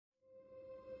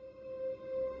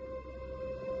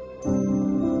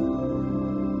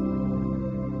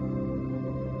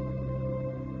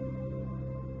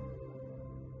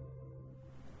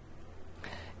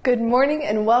Good morning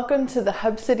and welcome to the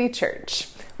Hub City Church.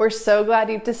 We're so glad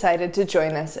you've decided to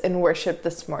join us in worship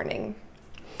this morning.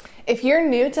 If you're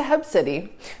new to Hub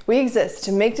City, we exist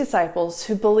to make disciples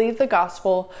who believe the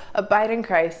gospel, abide in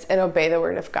Christ, and obey the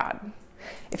word of God.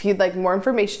 If you'd like more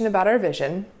information about our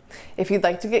vision, if you'd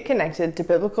like to get connected to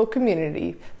biblical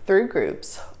community through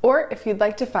groups, or if you'd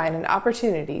like to find an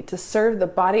opportunity to serve the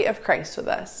body of Christ with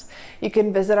us, you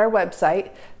can visit our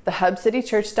website,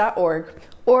 thehubcitychurch.org,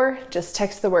 or just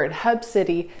text the word Hub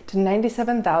City to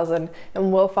 97,000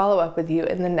 and we'll follow up with you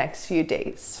in the next few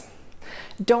days.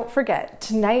 Don't forget,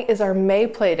 tonight is our May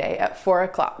Playday at 4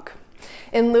 o'clock.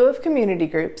 In lieu of community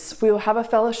groups, we will have a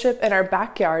fellowship in our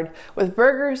backyard with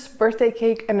burgers, birthday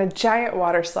cake, and a giant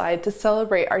water slide to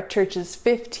celebrate our church's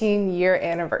 15-year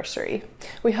anniversary.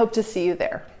 We hope to see you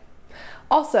there.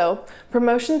 Also,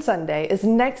 Promotion Sunday is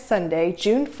next Sunday,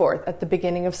 June 4th at the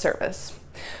beginning of service.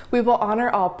 We will honor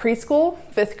all preschool,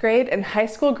 5th grade, and high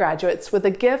school graduates with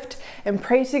a gift and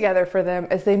pray together for them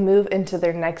as they move into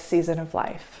their next season of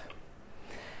life.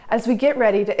 As we get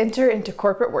ready to enter into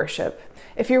corporate worship,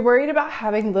 if you're worried about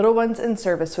having little ones in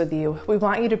service with you, we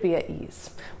want you to be at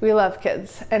ease. We love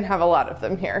kids and have a lot of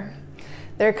them here.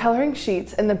 There are coloring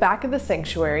sheets in the back of the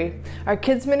sanctuary. Our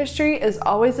kids ministry is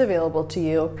always available to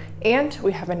you, and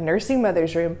we have a nursing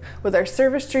mother's room with our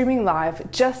service streaming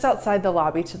live just outside the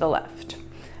lobby to the left.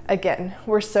 Again,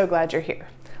 we're so glad you're here.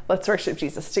 Let's worship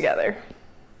Jesus together.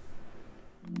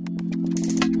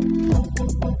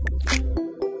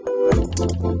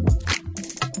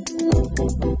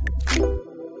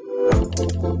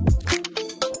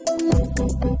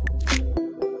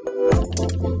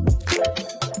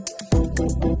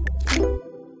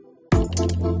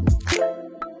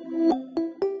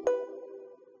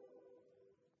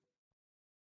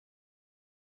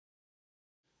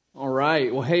 All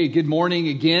right. Well, hey, good morning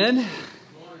again. Good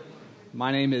morning.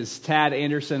 My name is Tad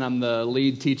Anderson. I'm the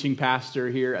lead teaching pastor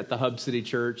here at the Hub City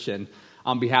Church. And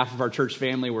on behalf of our church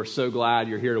family, we're so glad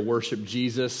you're here to worship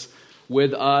Jesus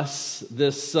with us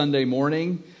this Sunday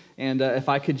morning. And if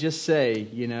I could just say,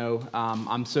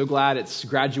 I'm so glad it's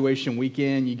graduation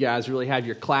weekend. You guys really have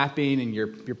your clapping and your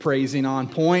praising on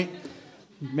point.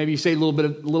 Maybe you say a little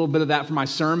bit of that for my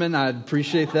sermon. I'd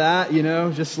appreciate that.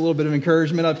 Just a little bit of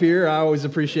encouragement up here. I always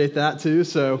appreciate that too.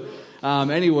 So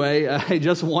anyway,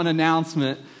 just one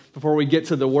announcement before we get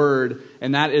to the word,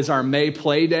 and that is our May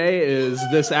Play Day is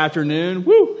this afternoon.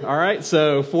 Woo! All right,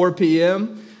 so 4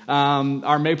 p.m.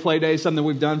 Our May Play Day is something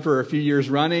we've done for a few years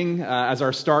running as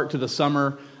our start to the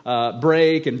summer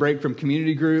break and break from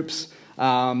community groups.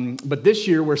 But this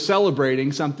year we're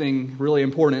celebrating something really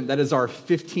important. That is our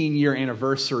 15-year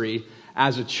anniversary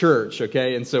as a church,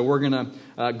 okay? And so we're going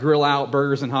to grill out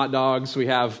burgers and hot dogs. We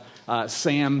have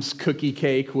Sam's cookie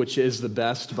cake, which is the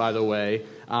best, by the way.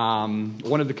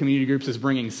 One of the community groups is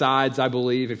bringing sides, I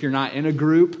believe. If you're not in a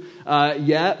group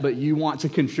yet, but you want to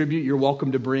contribute, you're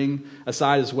welcome to bring a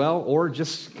side as well, or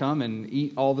just come and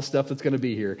eat all the stuff that's going to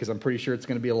be here, because I'm pretty sure it's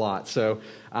going to be a lot. So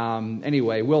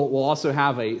anyway, we'll also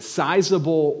have a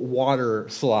sizable water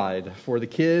slide for the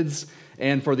kids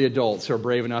and for the adults who are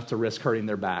brave enough to risk hurting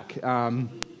their back,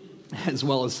 as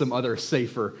well as some other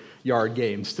safer yard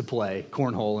games to play,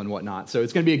 cornhole and whatnot. So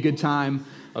it's going to be a good time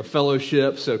of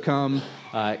fellowship. So come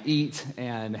eat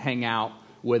and hang out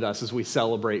with us as we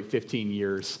celebrate 15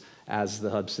 years as the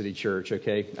Hub City Church,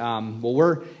 okay? Well,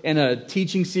 we're in a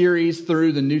teaching series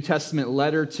through the New Testament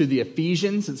letter to the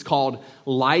Ephesians. It's called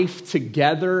Life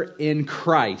Together in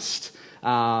Christ.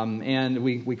 And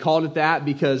we called it that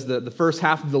because the first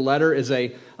half of the letter is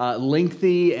a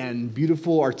lengthy and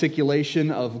beautiful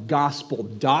articulation of gospel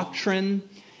doctrine.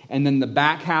 And then the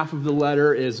back half of the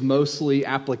letter is mostly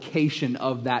application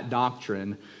of that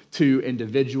doctrine to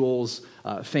individuals,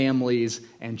 families,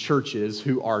 and churches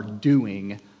who are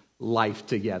doing life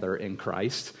together in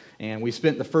Christ. And we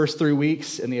spent the first 3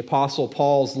 weeks in the Apostle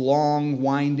Paul's long,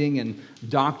 winding, and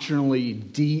doctrinally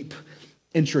deep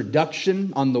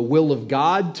introduction on the will of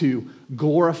God to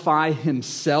glorify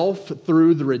himself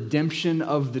through the redemption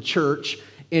of the church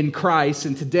in Christ.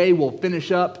 And today we'll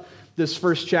finish up this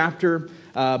first chapter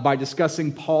by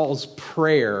discussing Paul's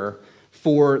prayer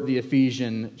for the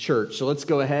Ephesian church. So let's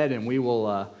go ahead and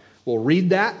we'll read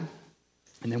that,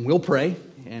 and then we'll pray,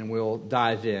 and we'll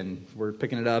dive in. We're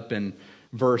picking it up in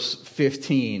verse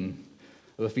 15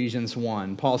 of Ephesians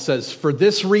 1. Paul says, "For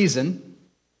this reason,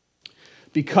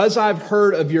 because I've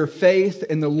heard of your faith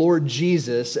in the Lord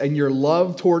Jesus and your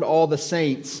love toward all the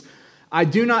saints, I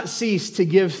do not cease to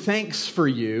give thanks for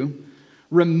you,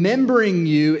 remembering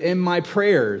you in my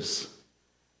prayers,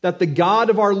 that the God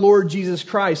of our Lord Jesus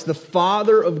Christ, the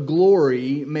Father of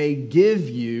glory, may give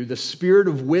you the spirit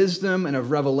of wisdom and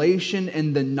of revelation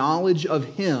and the knowledge of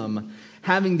Him,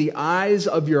 having the eyes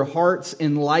of your hearts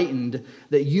enlightened,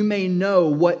 that you may know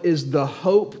what is the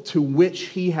hope to which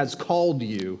He has called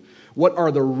you, what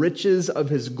are the riches of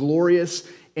His glorious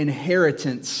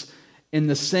inheritance in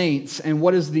the saints, and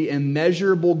what is the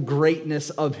immeasurable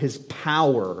greatness of His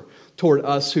power toward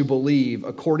us who believe,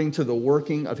 according to the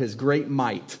working of His great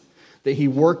might, that He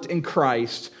worked in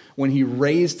Christ when He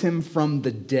raised Him from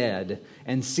the dead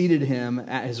and seated Him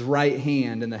at His right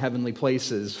hand in the heavenly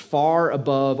places, far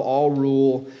above all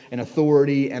rule and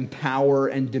authority and power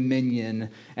and dominion,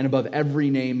 and above every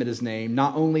name that is named,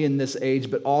 not only in this age,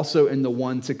 but also in the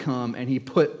one to come. And He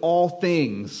put all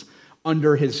things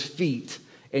under His feet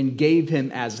and gave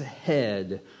Him as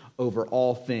head over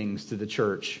all things to the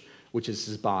church, which is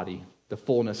His body, the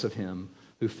fullness of Him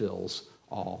who fills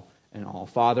all in all.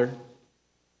 Father,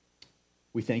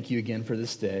 we thank You again for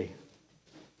this day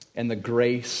and the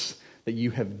grace that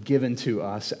You have given to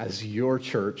us as Your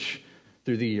church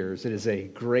through the years. It is a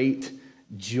great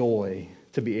joy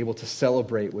to be able to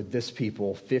celebrate with this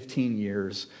people 15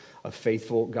 years of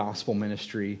faithful gospel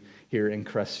ministry here in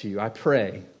Crestview. I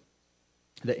pray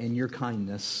that in Your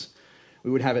kindness,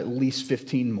 we would have at least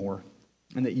 15 more,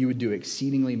 and that You would do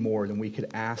exceedingly more than we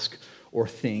could ask or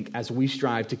think as we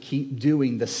strive to keep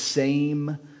doing the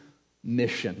same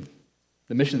mission,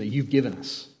 the mission that You've given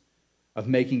us of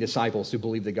making disciples who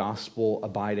believe the gospel,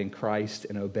 abide in Christ,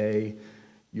 and obey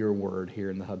Your word here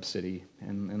in the Hub City.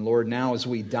 And Lord, now as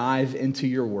we dive into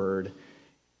Your word,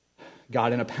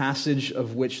 God, in a passage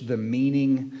of which the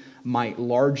meaning might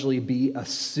largely be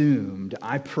assumed,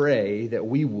 I pray that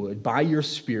we would, by Your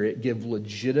Spirit, give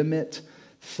legitimate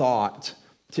thought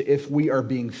to if we are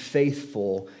being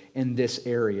faithful in this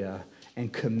area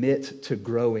and commit to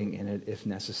growing in it if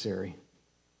necessary.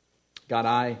 God,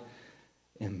 I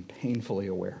am painfully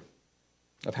aware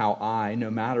of how no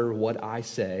matter what I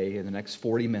say in the next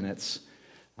 40 minutes,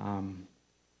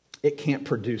 it can't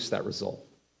produce that result.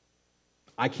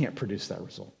 I can't produce that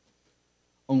result.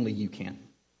 Only You can.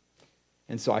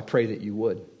 And so I pray that You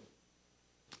would.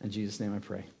 In Jesus' name I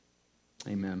pray.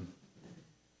 Amen.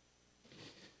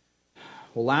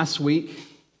 Well, last week,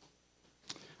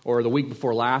 or the week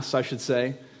before last, I should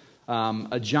say,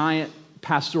 a giant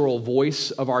pastoral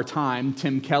voice of our time,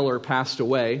 Tim Keller, passed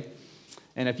away.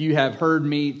 And if you have heard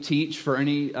me teach for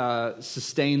any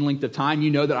sustained length of time, you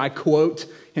know that I quote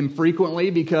him frequently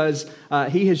because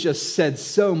he has just said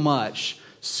so much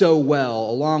so well.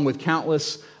 Along with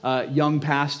countless young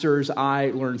pastors,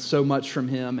 I learned so much from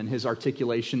him and his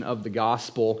articulation of the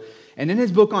gospel. And in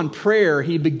his book on prayer,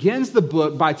 he begins the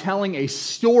book by telling a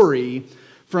story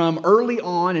from early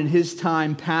on in his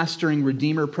time pastoring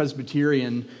Redeemer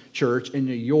Presbyterian Church in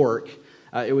New York.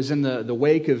 It was in the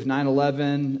wake of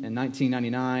 9/11 in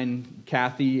 1999.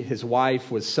 Kathy, his wife,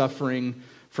 was suffering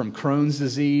from Crohn's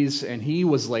disease, and he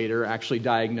was later actually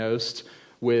diagnosed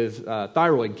with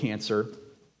thyroid cancer.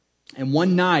 And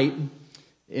one night,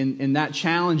 in that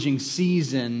challenging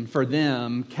season for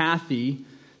them, Kathy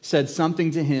said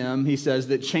something to him, he says,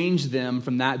 that changed them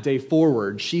from that day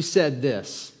forward. She said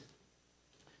this: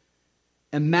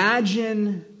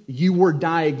 "Imagine you were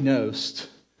diagnosed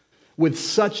with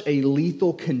such a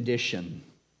lethal condition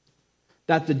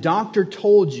that the doctor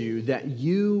told you that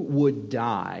you would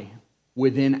die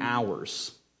within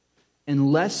hours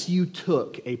unless you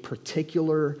took a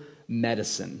particular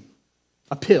medicine,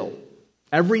 a pill,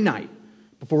 every night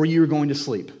before you were going to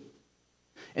sleep.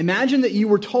 Imagine that you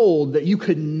were told that you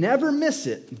could never miss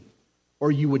it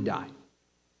or you would die.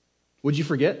 Would you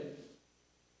forget?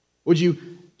 Would you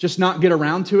just not get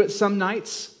around to it some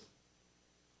nights?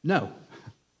 No.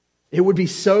 It would be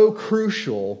so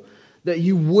crucial that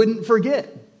you wouldn't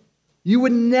forget. You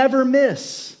would never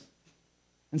miss."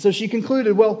 And so she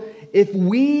concluded, well, if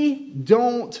we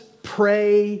don't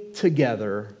pray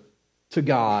together to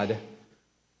God,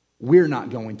 we're not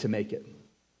going to make it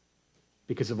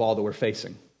because of all that we're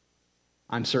facing.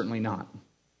 I'm certainly not.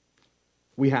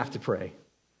 We have to pray,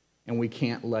 and we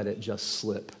can't let it just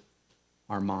slip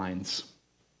our minds.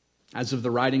 As of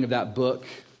the writing of that book,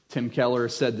 Tim Keller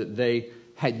said that they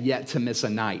had yet to miss a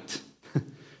night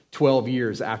 12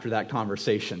 years after that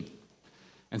conversation.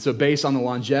 And so based on the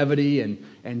longevity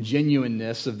and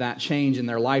genuineness of that change in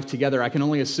their life together, I can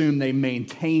only assume they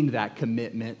maintained that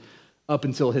commitment up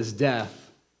until his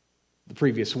death the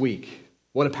previous week.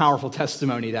 What a powerful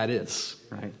testimony that is,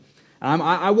 right?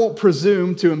 I won't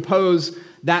presume to impose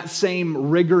that same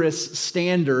rigorous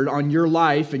standard on your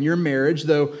life and your marriage,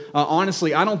 though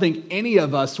honestly, I don't think any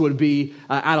of us would be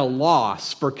at a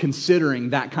loss for considering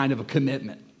that kind of a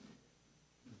commitment,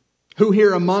 Who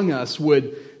here among us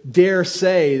would dare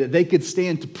say that they could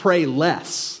stand to pray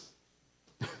less?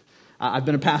 I've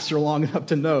been a pastor long enough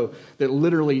to know that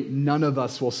literally none of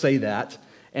us will say that.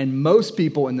 And most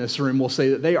people in this room will say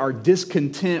that they are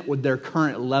discontent with their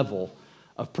current level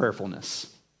of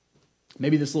prayerfulness.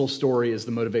 Maybe this little story is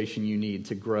the motivation you need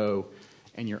to grow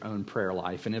in your own prayer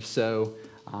life. And if so,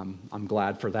 I'm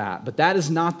glad for that. But that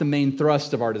is not the main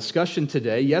thrust of our discussion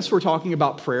today. Yes, we're talking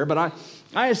about prayer, but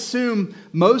I assume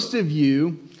most of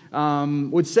you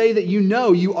would say that you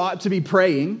know you ought to be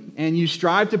praying and you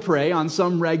strive to pray on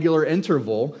some regular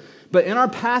interval. But in our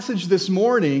passage this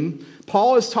morning,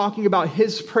 Paul is talking about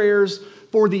his prayers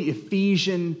for the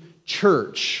Ephesian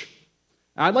church.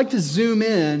 I'd like to zoom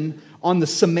in on the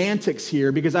semantics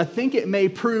here because I think it may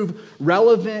prove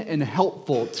relevant and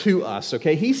helpful to us.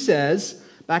 Okay, he says,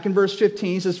 back in verse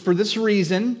 15, he says, "For this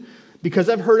reason, because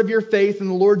I've heard of your faith in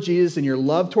the Lord Jesus and your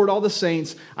love toward all the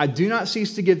saints, I do not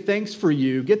cease to give thanks for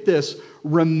you." Get this,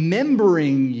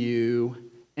 remembering you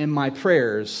in my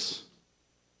prayers.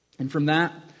 And from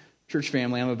that, church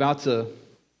family, I'm about to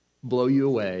blow you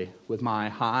away with my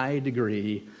high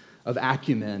degree of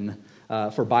acumen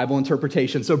for Bible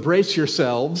interpretation. So brace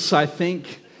yourselves. I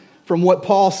think from what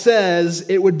Paul says,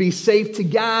 it would be safe to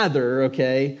gather,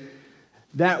 okay,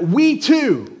 that we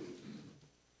too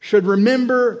should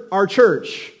remember our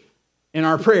church in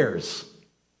our prayers.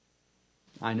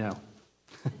 I know.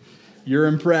 You're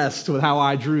impressed with how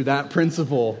I drew that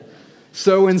principle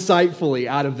so insightfully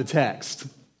out of the text.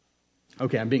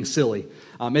 Okay, I'm being silly.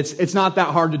 It's not that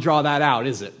hard to draw that out,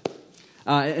 is it?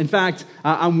 In fact,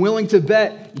 I'm willing to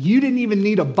bet you didn't even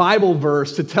need a Bible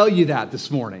verse to tell you that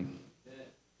this morning.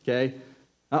 Okay?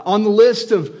 On the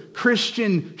list of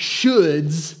Christian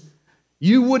shoulds,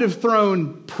 you would have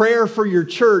thrown prayer for your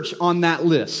church on that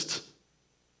list,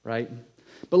 right?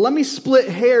 But let me split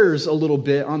hairs a little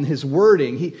bit on his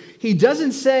wording. He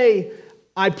doesn't say,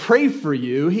 "I pray for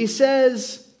you." He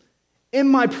says, "In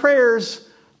my prayers,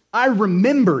 I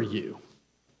remember you."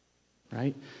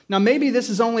 Right? Now, maybe this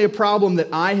is only a problem that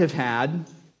I have had,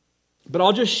 but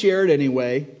I'll just share it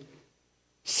anyway.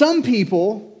 Some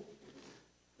people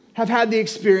have had the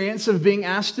experience of being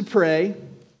asked to pray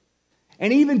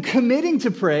and even committing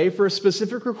to pray for a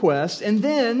specific request and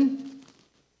then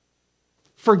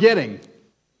forgetting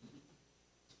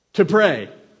to pray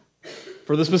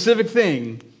for the specific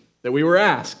thing that we were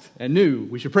asked and knew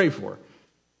we should pray for.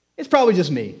 It's probably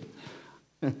just me.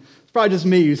 It's probably just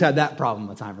me who's had that problem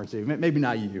a time or two. Maybe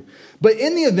not you. But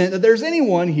in the event that there's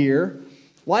anyone here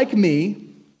like me,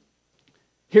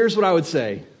 here's what I would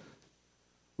say.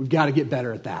 We've got to get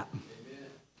better at that.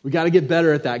 We've got to get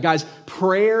better at that. Guys,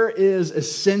 prayer is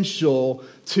essential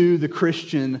to the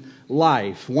Christian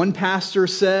life. One pastor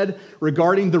said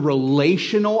regarding the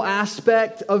relational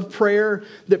aspect of prayer,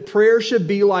 that prayer should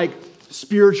be like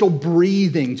spiritual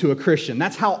breathing to a Christian.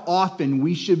 That's how often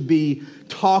we should be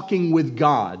talking with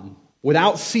God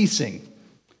without ceasing.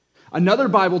 Another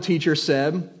Bible teacher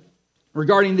said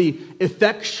regarding the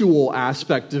effectual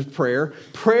aspect of prayer,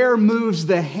 prayer moves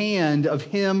the hand of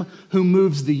him who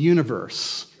moves the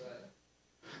universe.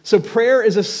 So prayer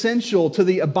is essential to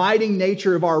the abiding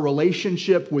nature of our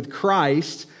relationship with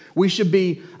Christ. We should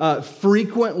be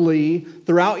frequently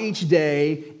throughout each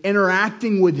day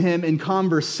interacting with him in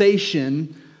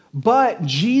conversation. But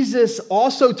Jesus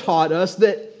also taught us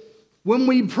that when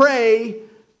we pray,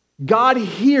 God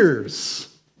hears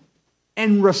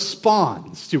and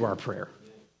responds to our prayer.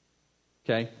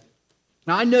 Okay?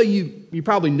 Now, I know you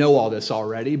probably know all this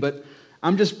already, but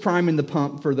I'm just priming the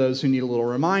pump for those who need a little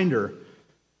reminder.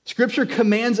 Scripture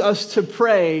commands us to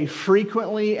pray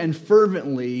frequently and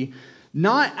fervently,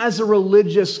 not as a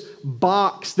religious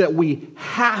box that we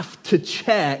have to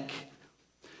check,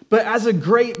 but as a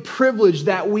great privilege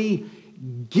that we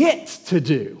get to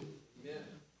do.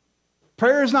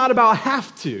 Prayer is not about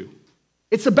have to.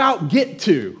 It's about get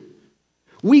to.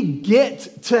 We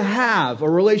get to have a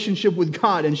relationship with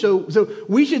God. And so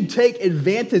we should take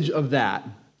advantage of that.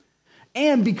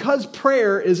 And because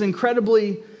prayer is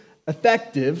incredibly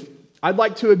effective, I'd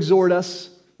like to exhort us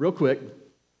real quick.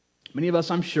 Many of us,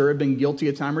 I'm sure, have been guilty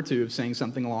a time or two of saying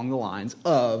something along the lines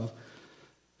of,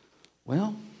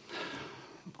 well,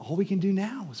 all we can do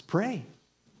now is pray.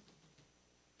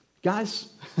 Guys,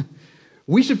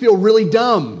 we should feel really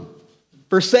dumb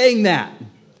for saying that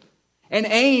and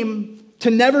aim to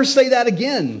never say that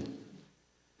again.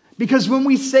 Because when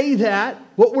we say that,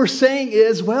 what we're saying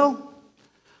is, well,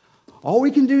 all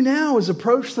we can do now is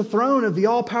approach the throne of the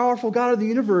all-powerful God of the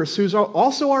universe, who's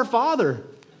also our Father,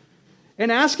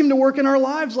 and ask him to work in our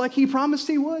lives like he promised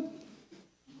he would.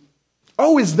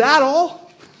 Oh, is that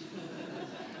all?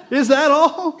 Is that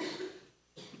all?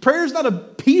 Prayer is not a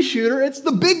pea shooter, it's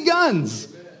the big guns,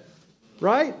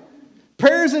 right?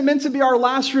 Prayer isn't meant to be our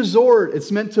last resort.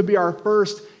 It's meant to be our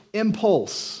first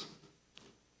impulse.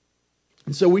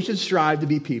 And so we should strive to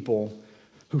be people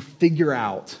who figure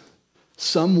out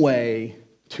some way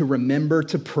to remember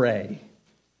to pray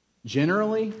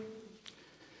generally,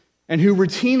 and who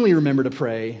routinely remember to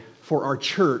pray for our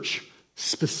church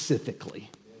specifically.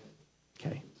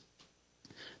 Okay.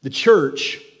 The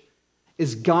church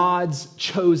is God's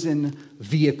chosen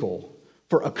vehicle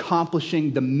for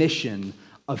accomplishing the mission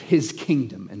of his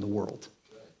kingdom in the world,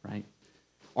 right?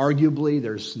 Arguably,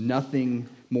 there's nothing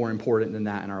more important than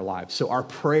that in our lives. So our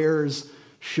prayers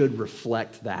should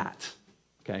reflect that,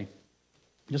 okay?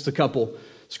 Just a couple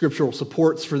scriptural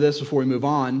supports for this before we move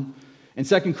on. In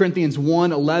 2 Corinthians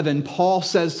 1:11, Paul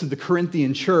says to the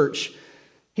Corinthian church,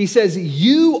 he says,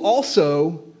 you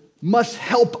also must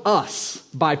help us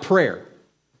by prayer,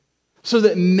 so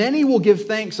that many will give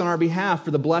thanks on our behalf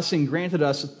for the blessing granted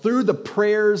us through the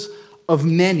prayers of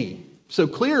many. So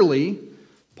clearly,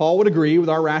 Paul would agree with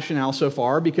our rationale so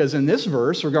far, because in this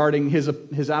verse regarding his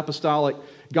apostolic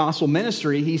gospel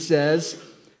ministry, he says,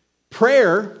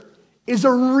 prayer is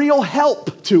a real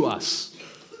help to us.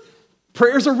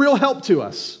 Prayer is a real help to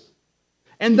us.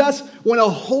 And thus, when a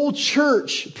whole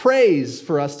church prays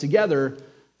for us together,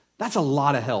 that's a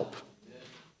lot of help.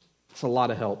 It's a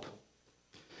lot of help.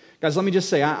 Guys, let me just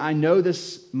say, I know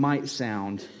this might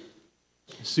sound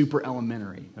super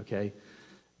elementary, okay?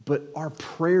 But our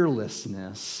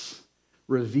prayerlessness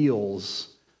reveals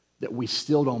that we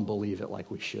still don't believe it like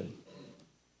we should,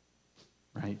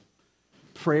 right?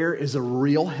 Prayer is a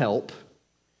real help,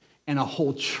 and a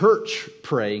whole church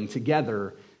praying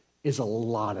together is a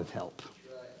lot of help.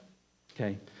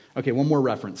 Okay, one more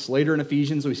reference. Later in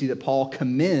Ephesians, we see that Paul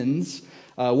commends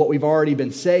what we've already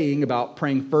been saying about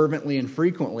praying fervently and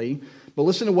frequently. But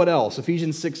listen to what else.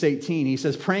 Ephesians 6:18, he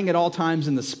says, praying at all times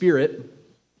in the Spirit,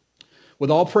 with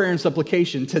all prayer and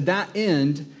supplication, to that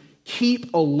end,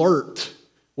 keep alert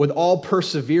with all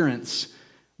perseverance,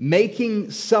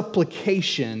 making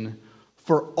supplication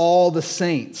for all the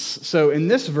saints. So in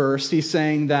this verse, he's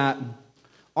saying that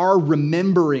our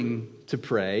remembering to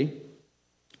pray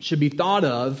should be thought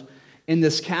of in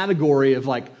this category of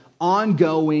like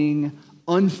ongoing,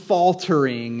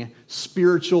 unfaltering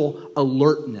spiritual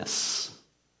alertness.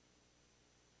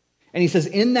 And he says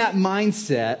in that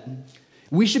mindset,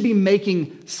 we should be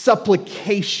making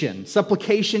supplication.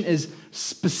 Supplication is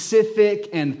specific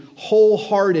and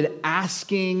wholehearted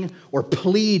asking or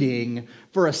pleading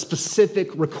for a specific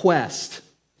request.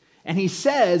 And he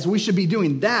says we should be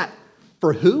doing that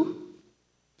for who?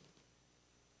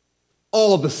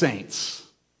 All of the saints.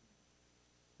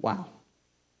 Wow.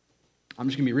 I'm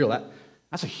just going to be real.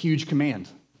 That's a huge command.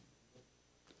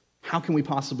 How can we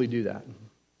possibly do that?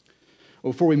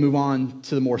 Well, before we move on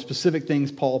to the more specific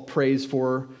things Paul prays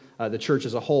for the church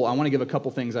as a whole, I want to give a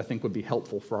couple things I think would be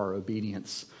helpful for our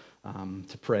obedience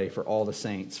to pray for all the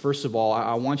saints. First of all,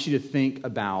 I want you to think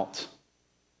about,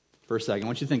 for a second, I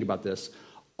want you to think about this.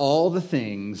 All the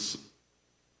things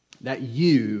that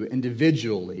you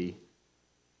individually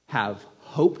have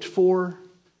hoped for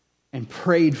and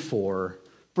prayed for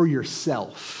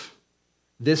yourself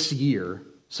this year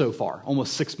so far,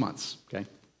 almost 6 months, okay?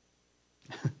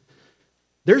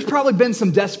 There's probably been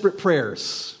some desperate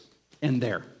prayers in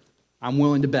there, I'm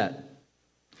willing to bet.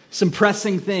 Some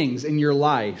pressing things in your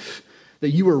life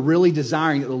that you were really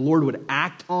desiring that the Lord would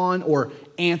act on or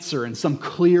answer in some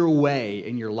clear way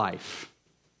in your life,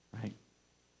 right?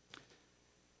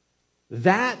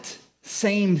 That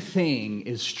same thing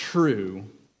is true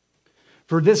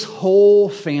for this whole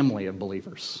family of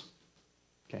believers,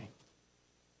 okay?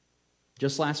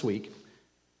 Just last week,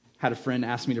 had a friend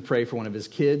ask me to pray for one of his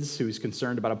kids who's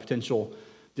concerned about a potential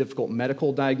difficult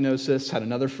medical diagnosis. Had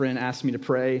another friend ask me to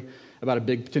pray about a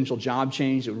big potential job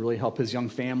change that would really help his young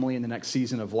family in the next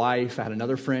season of life. I had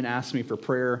another friend ask me for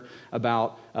prayer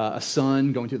about a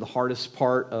son going through the hardest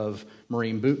part of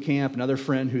Marine boot camp. Another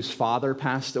friend whose father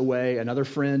passed away. Another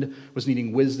friend was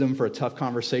needing wisdom for a tough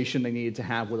conversation they needed to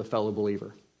have with a fellow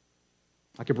believer.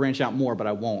 I could branch out more, but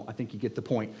I won't. I think you get the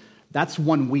point. That's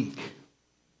 1 week.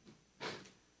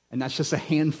 And that's just a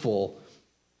handful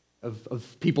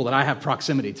of people that I have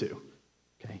proximity to.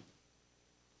 Okay.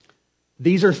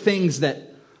 These are things that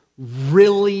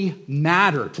really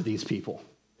matter to these people,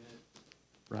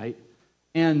 right?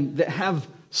 And that have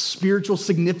spiritual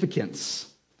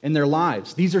significance in their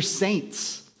lives. These are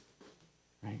saints,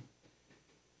 right?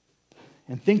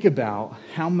 And think about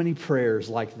how many prayers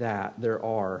like that there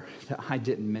are that I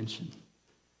didn't mention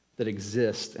that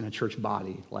exist in a church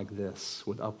body like this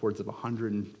with upwards of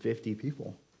 150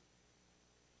 people.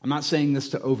 I'm not saying this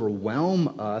to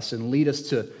overwhelm us and lead us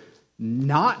to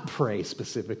not pray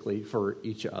specifically for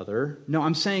each other. No,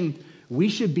 I'm saying we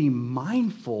should be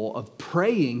mindful of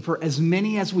praying for as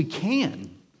many as we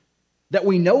can that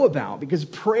we know about, because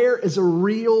prayer is a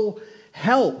real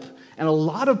help. And a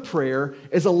lot of prayer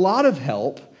is a lot of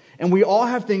help. And we all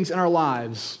have things in our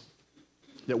lives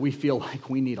that we feel like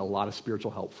we need a lot of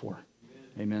spiritual help for.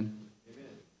 Amen?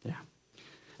 Yeah.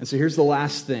 And so here's the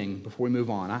last thing before we move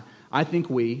on. I think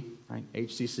we, right,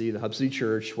 HCC, the Hub City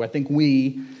Church, I think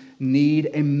we need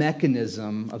a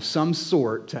mechanism of some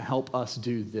sort to help us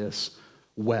do this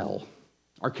well.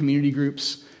 Our community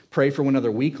groups pray for one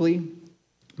another weekly,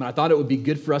 but I thought it would be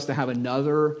good for us to have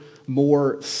another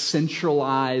more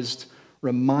centralized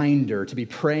reminder to be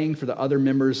praying for the other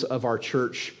members of our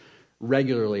church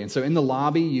regularly. And so in the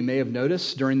lobby, you may have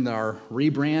noticed during our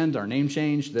rebrand, our name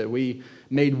change, that we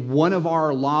made one of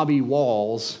our lobby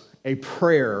walls a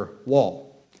prayer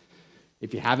wall.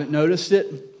 If you haven't noticed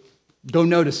it, go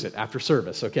notice it after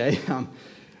service, okay?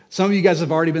 Some of you guys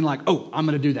have already been like, oh, I'm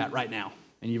going to do that right now.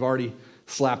 And you've already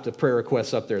slapped a prayer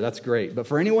request up there. That's great. But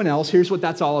for anyone else, here's what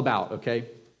that's all about, okay?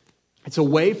 It's a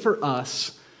way for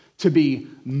us to be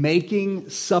making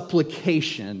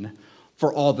supplication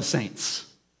for all the saints.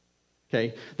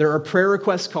 Okay, there are prayer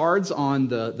request cards on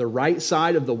the right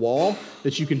side of the wall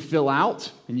that you can fill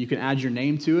out, and you can add your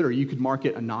name to it, or you could mark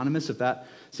it anonymous if that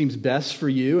seems best for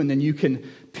you, and then you can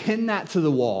pin that to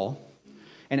the wall.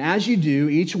 And as you do,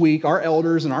 each week, our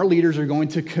elders and our leaders are going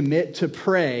to commit to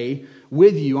pray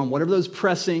with you on whatever those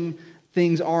pressing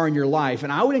things are in your life.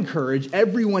 And I would encourage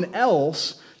everyone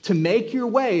else to make your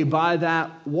way by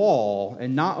that wall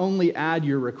and not only add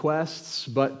your requests,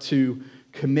 but to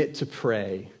commit to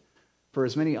pray for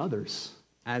as many others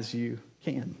as you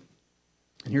can.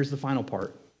 And here's the final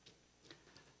part.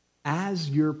 As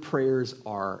your prayers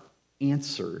are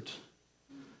answered,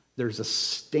 there's a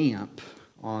stamp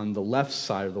on the left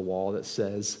side of the wall that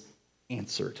says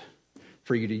answered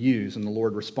for you to use when the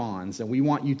Lord responds. And we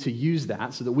want you to use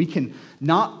that so that we can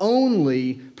not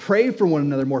only pray for one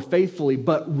another more faithfully,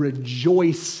 but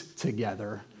rejoice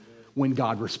together when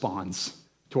God responds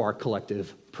to our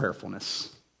collective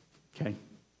prayerfulness. Okay?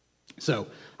 So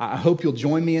I hope you'll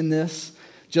join me in this.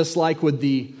 Just like with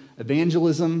the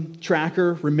evangelism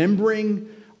tracker, remembering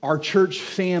our church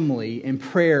family in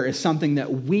prayer is something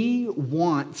that we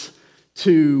want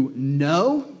to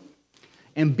know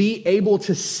and be able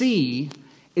to see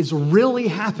is really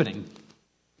happening.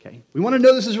 Okay, we want to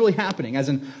know this is really happening as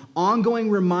an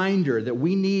ongoing reminder that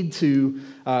we need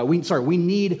we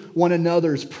need one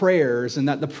another's prayers, and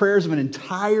that the prayers of an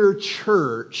entire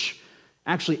church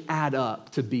actually add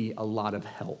up to be a lot of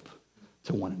help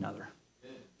to one another.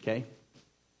 Okay?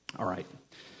 All right.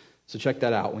 So check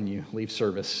that out when you leave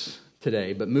service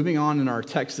today. But moving on in our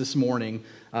text this morning,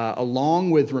 along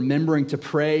with remembering to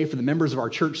pray for the members of our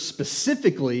church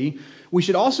specifically, we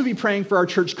should also be praying for our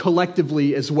church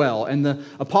collectively as well. And the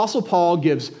Apostle Paul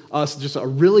gives us just a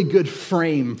really good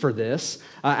frame for this.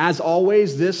 As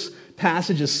always, this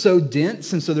passage is so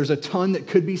dense, and so there's a ton that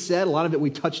could be said. A lot of it we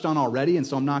touched on already, and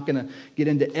so I'm not going to get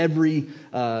into every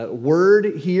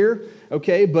word here,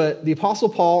 okay? But the Apostle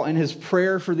Paul, in his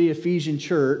prayer for the Ephesian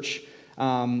church,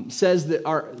 says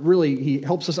that he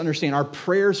helps us understand our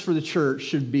prayers for the church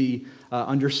should be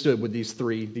understood with these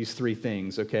three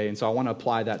things, okay? And so I want to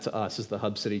apply that to us as the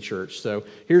Hub City Church. So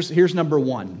here's number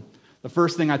one. The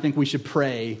first thing I think we should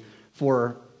pray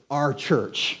for our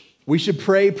church. We should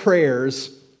pray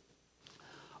prayers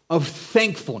of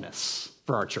thankfulness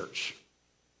for our church.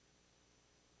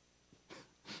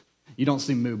 You don't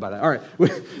seem moved by that. All right.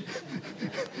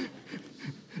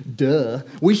 Duh.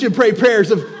 We should pray prayers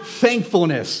of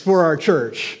thankfulness for our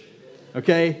church.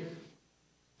 Okay?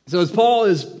 So as Paul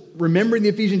is remembering the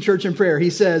Ephesian church in prayer, he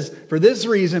says, for this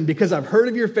reason, because I've heard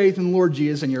of your faith in the Lord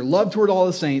Jesus and your love toward all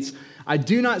the saints, I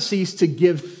do not cease to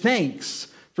give thanks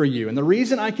for you. And the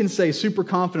reason I can say super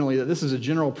confidently that this is a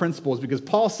general principle is because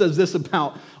Paul says this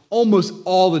about almost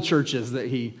all the churches that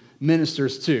he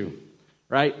ministers to,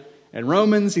 right? In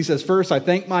Romans, he says, first, I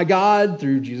thank my God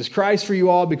through Jesus Christ for you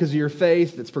all because of your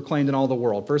faith that's proclaimed in all the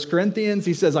world. 1 Corinthians,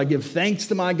 he says, I give thanks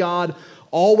to my God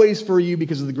always for you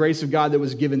because of the grace of God that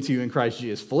was given to you in Christ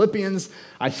Jesus. Philippians,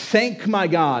 I thank my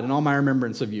God in all my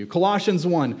remembrance of you. Colossians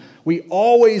 1, we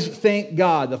always thank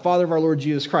God, the Father of our Lord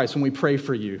Jesus Christ, when we pray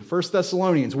for you. 1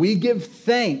 Thessalonians, we give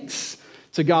thanks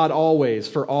to God always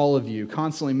for all of you,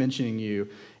 constantly mentioning you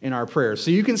in our prayers.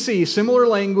 So you can see similar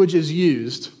language is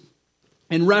used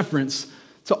in reference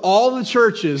to all the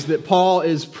churches that Paul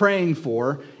is praying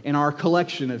for in our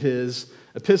collection of his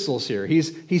epistles here.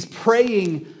 He's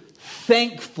praying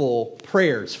thankful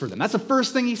prayers for them. That's the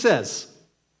first thing he says.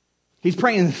 He's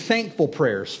praying thankful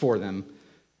prayers for them.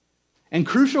 And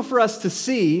crucial for us to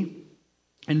see,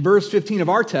 in verse 15 of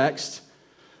our text,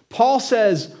 Paul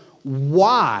says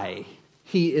why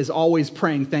he is always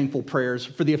praying thankful prayers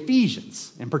for the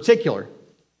Ephesians in particular.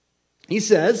 He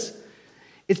says,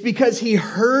 it's because he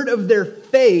heard of their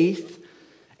faith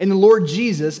in the Lord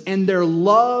Jesus and their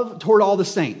love toward all the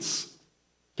saints.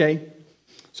 Okay?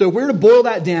 So if we were to boil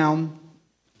that down,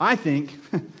 I think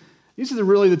these are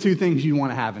really the two things you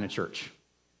want to have in a church.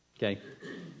 Okay?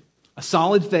 A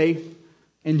solid faith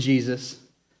in Jesus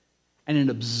and an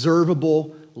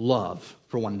observable love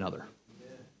for one another.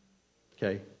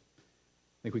 Okay?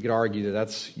 I think we could argue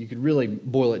that you could really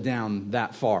boil it down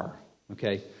that far.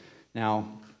 Okay? Now,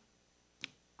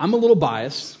 I'm a little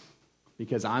biased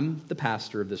because I'm the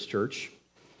pastor of this church.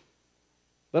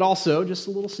 But also, just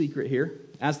a little secret here,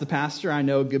 as the pastor, I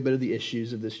know a good bit of the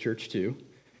issues of this church too.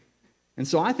 And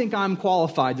so I think I'm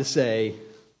qualified to say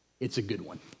it's a good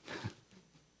one.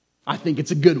 I think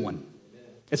it's a good one.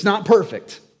 It's not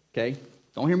perfect, okay?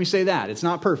 Don't hear me say that. It's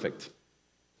not perfect.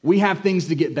 We have things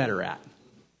to get better at.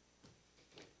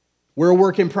 We're a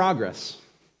work in progress.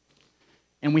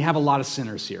 And we have a lot of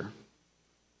sinners here.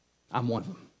 I'm one of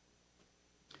them.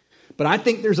 But I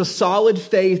think there's a solid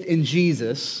faith in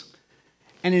Jesus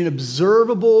and an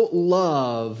observable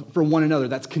love for one another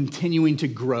that's continuing to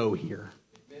grow here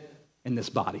in this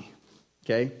body.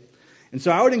 Okay? And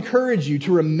so I would encourage you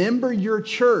to remember your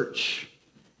church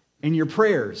in your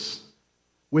prayers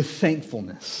with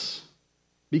thankfulness.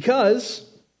 Because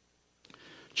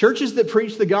churches that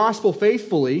preach the gospel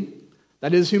faithfully,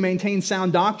 that is, who maintain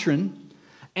sound doctrine,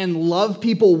 and love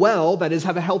people well, that is,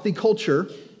 have a healthy culture,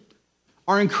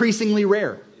 are increasingly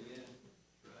rare.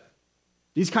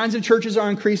 These kinds of churches are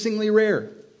increasingly rare.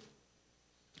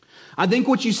 I think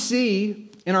what you see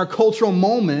in our cultural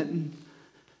moment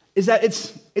is that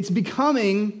it's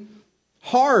becoming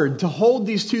hard to hold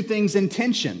these two things in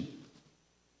tension.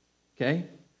 Okay?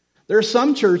 There are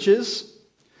some churches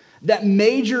that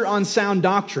major on sound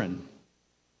doctrine.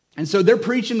 And so they're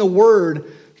preaching the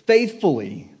word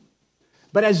faithfully.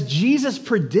 But as Jesus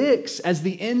predicts, as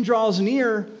the end draws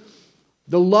near,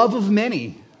 the love of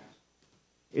many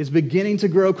is beginning to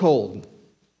grow cold.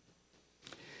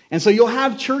 And so you'll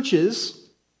have churches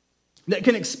that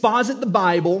can exposit the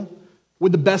Bible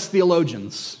with the best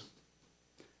theologians.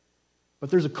 But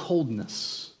there's a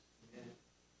coldness.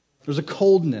 There's a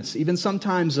coldness, even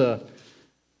sometimes a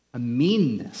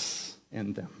meanness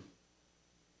in them.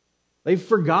 They've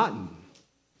forgotten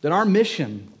that our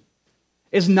mission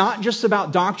is not just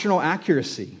about doctrinal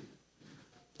accuracy.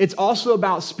 It's also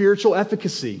about spiritual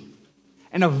efficacy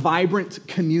and a vibrant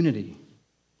community.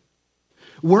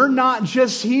 We're not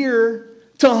just here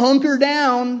to hunker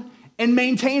down and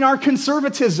maintain our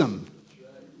conservatism.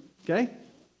 Okay?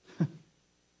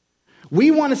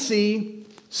 We want to see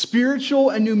spiritual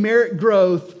and numeric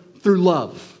growth through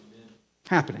love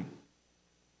happening.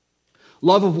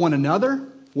 Love of one another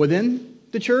within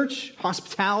the church,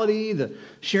 hospitality, the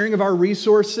sharing of our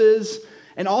resources,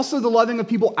 and also the loving of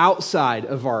people outside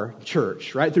of our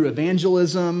church, right? Through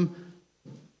evangelism,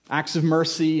 acts of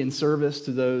mercy, and service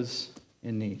to those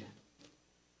in need.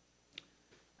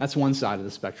 That's one side of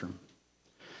the spectrum.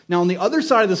 Now, on the other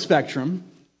side of the spectrum,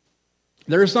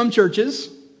 there are some churches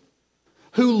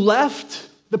who left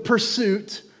the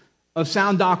pursuit of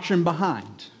sound doctrine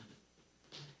behind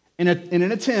in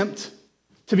an attempt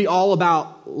to be all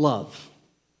about love.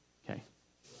 Okay.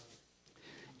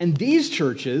 And these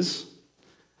churches,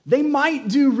 they might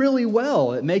do really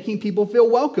well at making people feel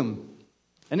welcome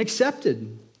and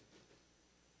accepted.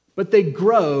 But they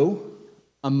grow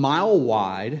a mile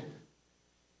wide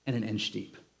and an inch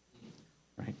deep.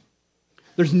 Right?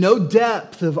 There's no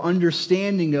depth of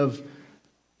understanding of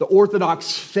the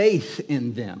Orthodox faith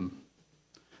in them.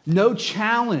 No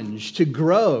challenge to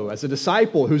grow as a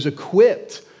disciple who's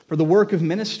equipped for the work of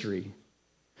ministry.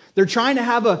 They're trying to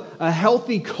have a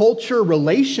healthy culture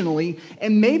relationally,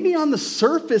 and maybe on the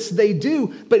surface they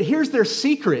do, but here's their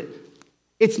secret.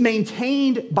 It's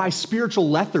maintained by spiritual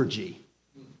lethargy.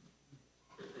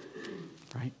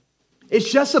 Right?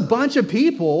 It's just a bunch of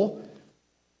people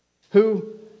who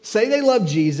say they love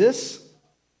Jesus,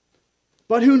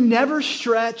 but who never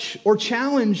stretch or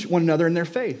challenge one another in their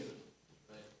faith.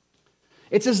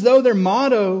 It's as though their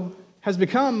motto has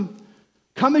become,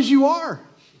 come as you are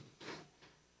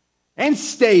and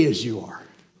stay as you are.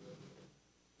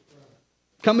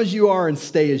 Come as you are and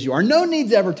stay as you are. No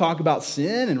need to ever talk about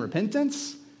sin and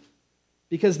repentance,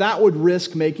 because that would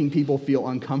risk making people feel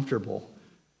uncomfortable.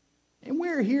 And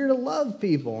we're here to love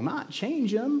people, not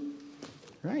change them,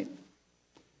 right?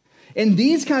 In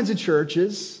these kinds of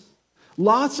churches,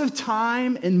 Lots of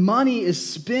time and money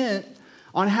is spent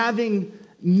on having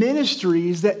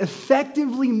ministries that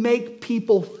effectively make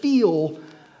people feel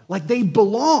like they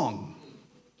belong.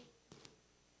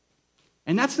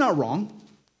 And that's not wrong.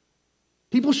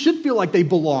 People should feel like they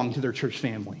belong to their church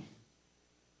family,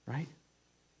 right?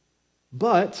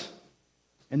 But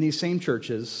in these same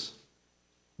churches,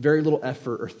 very little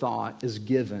effort or thought is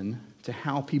given to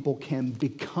how people can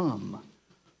become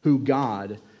who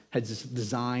God has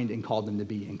designed and called them to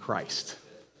be in Christ,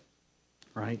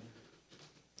 right?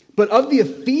 But of the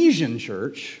Ephesian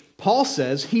church, Paul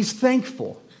says he's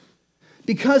thankful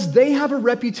because they have a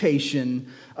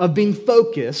reputation of being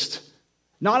focused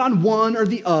not on one or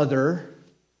the other,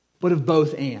 but of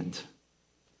both and.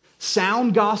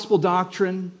 Sound gospel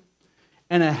doctrine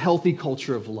and a healthy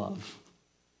culture of love,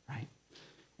 right?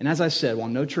 And as I said, while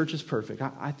no church is perfect,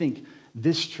 I think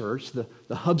this church, the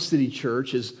Hub City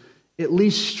Church, is at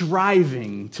least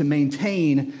striving to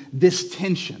maintain this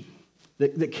tension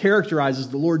that characterizes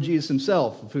the Lord Jesus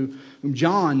himself, whom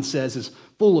John says is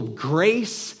full of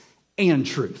grace and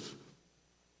truth,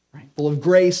 right? Full of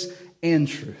grace and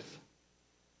truth.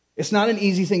 It's not an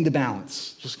easy thing to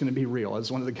balance, just going to be real.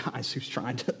 As one of the guys who's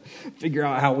trying to figure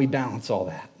out how we balance all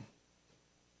that.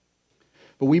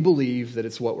 But we believe that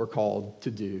it's what we're called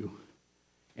to do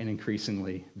and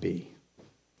increasingly be,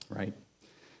 right?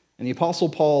 And the Apostle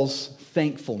Paul's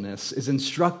thankfulness is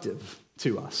instructive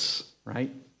to us,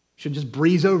 right? Should just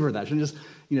breeze over that. Shouldn't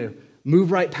just,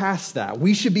 move right past that.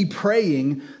 We should be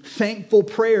praying thankful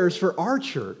prayers for our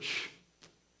church.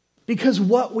 Because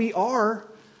what we are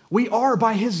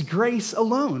by His grace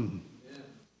alone. Yeah.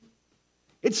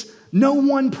 It's no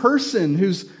one person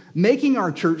who's making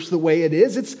our church the way it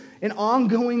is. It's an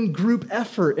ongoing group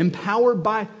effort empowered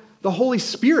by the Holy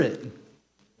Spirit.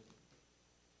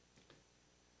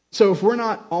 So if we're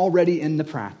not already in the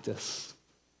practice,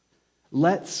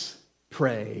 let's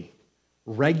pray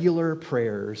regular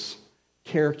prayers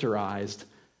characterized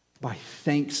by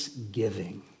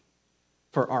thanksgiving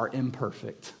for our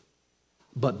imperfect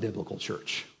but biblical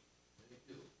church.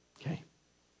 Okay.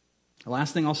 The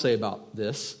last thing I'll say about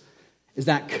this is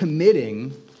that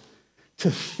committing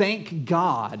to thank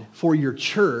God for your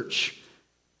church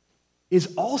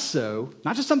is also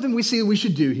not just something we see we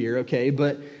should do here, okay,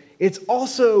 but it's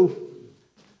also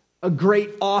a great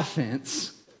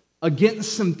offense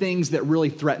against some things that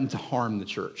really threaten to harm the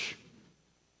church.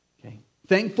 Okay.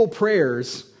 Thankful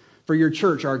prayers for your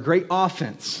church are a great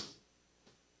offense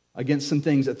against some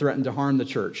things that threaten to harm the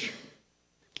church.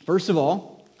 First of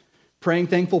all, praying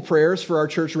thankful prayers for our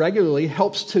church regularly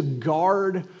helps to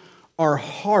guard our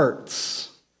hearts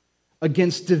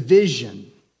against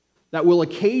division that will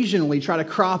occasionally try to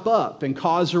crop up and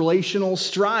cause relational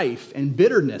strife and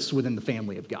bitterness within the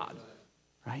family of God,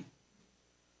 right?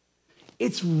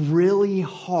 It's really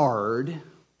hard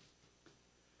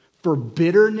for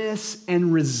bitterness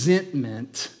and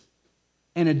resentment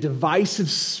and a divisive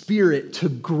spirit to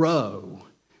grow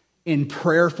in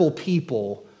prayerful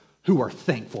people who are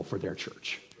thankful for their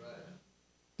church.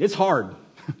 It's hard.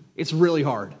 It's really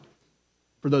hard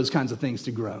for those kinds of things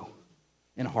to grow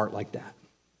in a heart like that.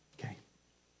 Okay.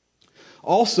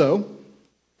 Also,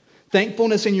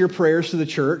 thankfulness in your prayers to the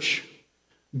church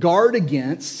guard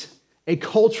against a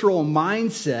cultural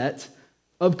mindset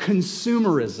of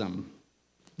consumerism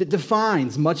that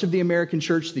defines much of the American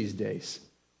church these days.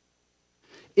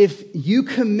 If you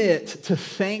commit to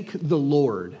thank the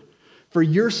Lord for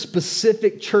your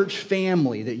specific church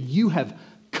family that you have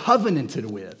covenanted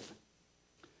with,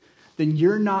 then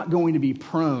you're not going to be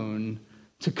prone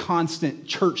to constant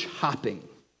church hopping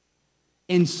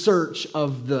in search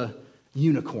of the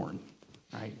unicorn,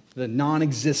 right? The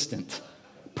non-existent,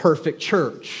 perfect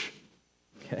church.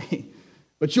 Okay?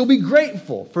 But you'll be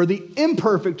grateful for the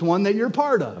imperfect one that you're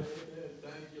part of.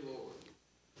 Thank you, Lord.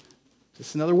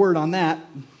 Just another word on that.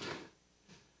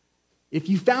 If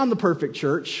you found the perfect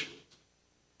church,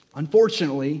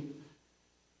 unfortunately,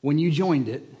 when you joined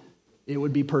it, it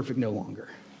would be perfect no longer.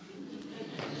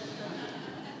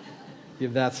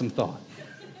 Give that some thought.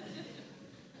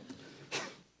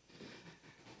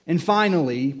 And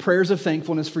finally, prayers of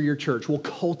thankfulness for your church will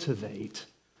cultivate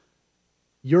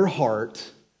your heart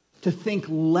to think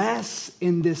less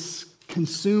in this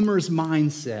consumer's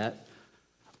mindset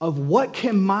of what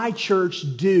can my church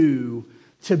do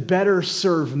to better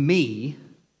serve me,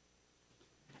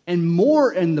 and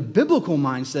more in the biblical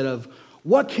mindset of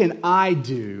what can I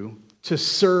do to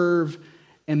serve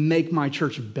and make my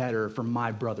church better for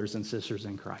my brothers and sisters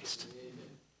in Christ.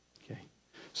 Okay.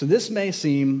 So this may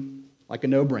seem like a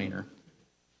no-brainer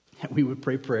that we would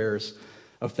pray prayers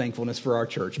of thankfulness for our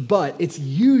church, but it's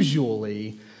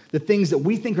usually the things that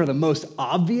we think are the most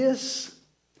obvious,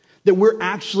 that we're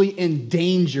actually in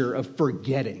danger of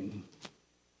forgetting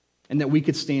and that we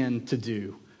could stand to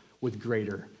do with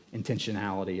greater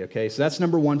intentionality, okay? So that's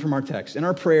number one from our text. In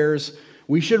our prayers,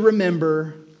 we should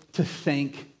remember to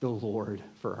thank the Lord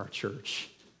for our church.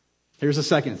 Here's the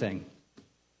second thing.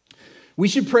 We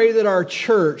should pray that our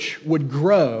church would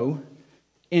grow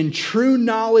in true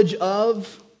knowledge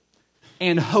of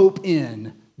and hope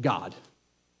in God.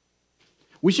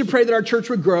 We should pray that our church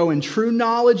would grow in true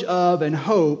knowledge of and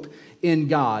hope in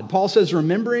God. Paul says,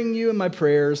 remembering you in my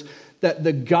prayers, that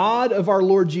the God of our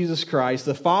Lord Jesus Christ,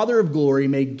 the Father of glory,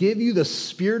 may give you the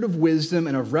spirit of wisdom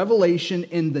and of revelation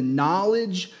in the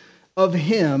knowledge of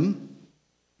him,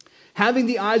 having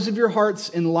the eyes of your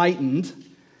hearts enlightened,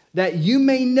 that you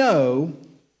may know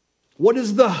what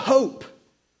is the hope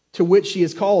to which he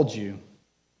has called you,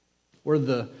 or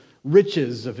the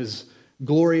riches of his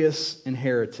glorious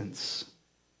inheritance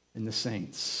in the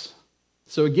saints.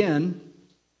 So again,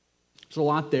 there's a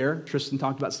lot there. Tristan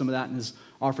talked about some of that in his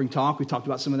offering talk. We talked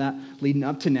about some of that leading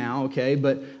up to now, okay?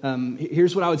 But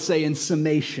here's what I would say in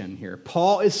summation here.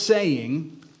 Paul is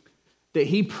saying that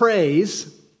he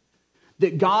prays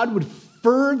that God would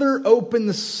further open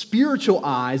the spiritual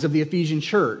eyes of the Ephesian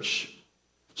church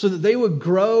so that they would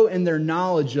grow in their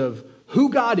knowledge of who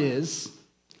God is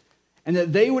and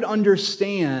that they would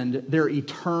understand their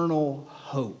eternal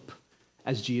hope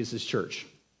as Jesus' church.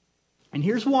 And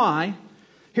here's why.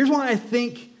 Here's why I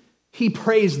think he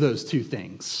prays those two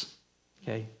things,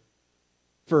 okay?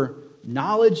 For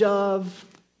knowledge of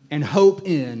and hope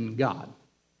in God.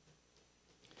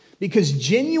 Because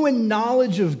genuine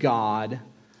knowledge of God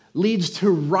leads to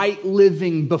right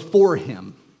living before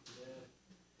him.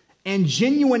 And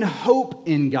genuine hope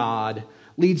in God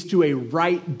leads to a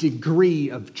right degree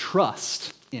of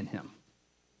trust in him.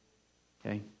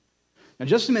 Okay? Now,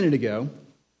 just a minute ago,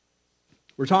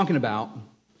 we're talking about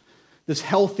this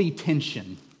healthy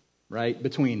tension, right,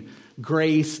 between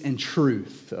grace and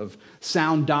truth, of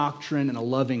sound doctrine and a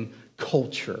loving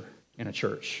culture in a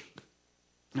church.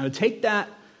 Now, to take that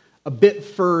a bit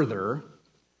further,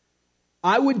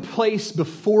 I would place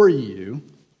before you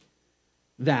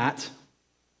that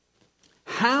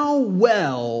how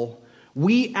well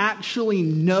we actually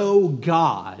know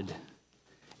God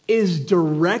is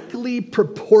directly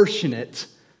proportionate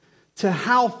to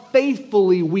how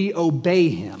faithfully we obey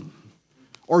him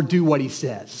or do what he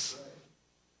says.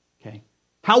 Okay?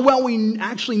 How well we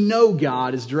actually know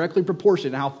God is directly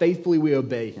proportionate to how faithfully we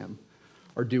obey him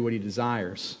or do what he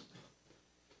desires.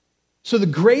 So the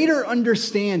greater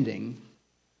understanding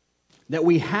that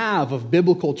we have of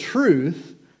biblical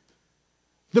truth,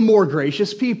 the more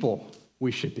gracious people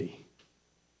we should be,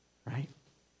 right?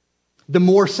 The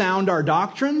more sound our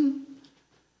doctrine,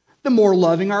 the more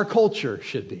loving our culture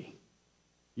should be.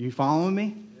 You following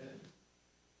me?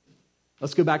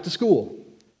 Let's go back to school.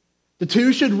 The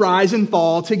two should rise and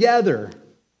fall together.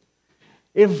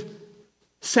 If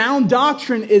sound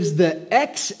doctrine is the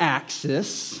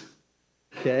x-axis,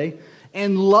 okay,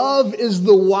 and love is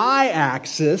the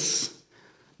y-axis,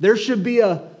 there should be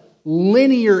a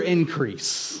linear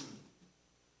increase.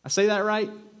 I say that right?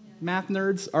 Math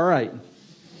nerds? All right.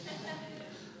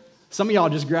 Some of y'all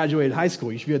just graduated high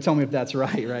school. You should be able to tell me if that's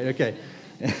right? Okay.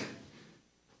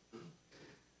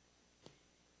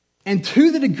 And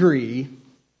to the degree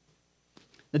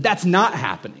that that's not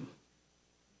happening,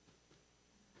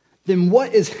 then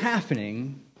what is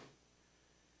happening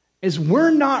is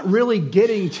we're not really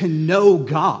getting to know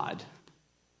God.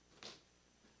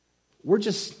 We're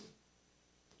just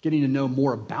getting to know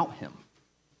more about him,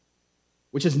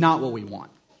 which is not what we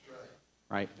want,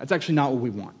 right? That's actually not what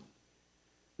we want.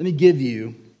 Let me give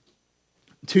you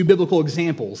two biblical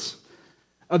examples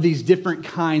of these different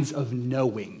kinds of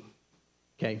knowing,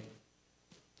 okay?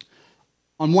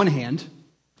 On one hand,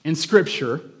 in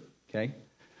Scripture, okay,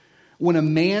 when a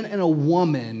man and a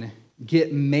woman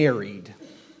get married,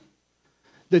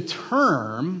 the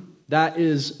term that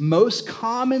is most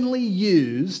commonly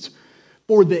used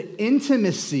for the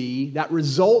intimacy that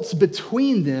results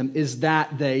between them is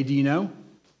that they, do you know?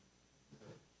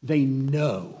 They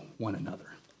know one another.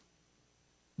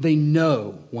 They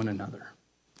know one another,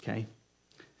 okay?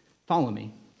 Follow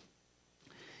me.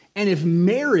 And if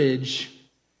marriage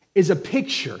is a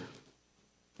picture,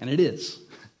 and it is,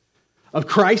 of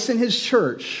Christ and his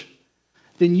church,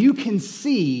 then you can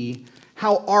see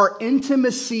how our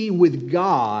intimacy with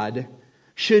God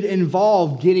should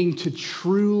involve getting to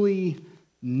truly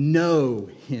know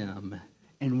him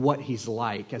and what he's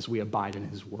like as we abide in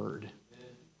his word.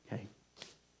 Okay.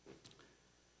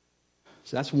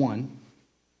 So that's one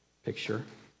picture.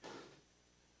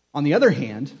 On the other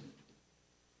hand,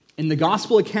 in the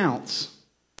gospel accounts,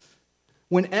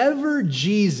 whenever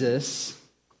Jesus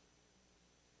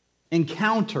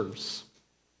encounters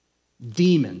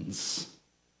demons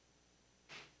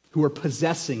who are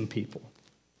possessing people,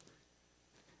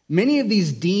 many of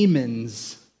these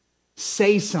demons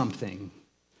say something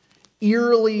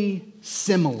eerily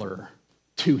similar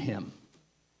to him.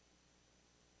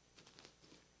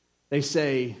 They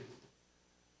say,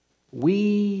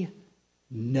 "We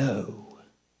know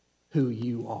who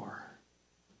you are,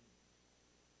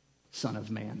 Son of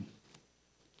Man.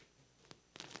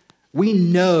 We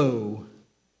know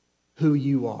who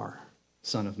you are,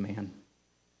 Son of Man."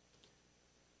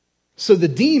 So the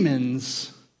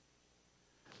demons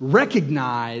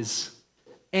recognize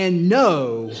and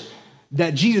know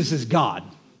that Jesus is God.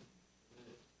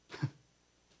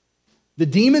 The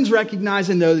demons recognize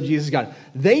and know that Jesus is God.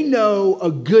 They know a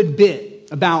good bit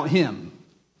about him.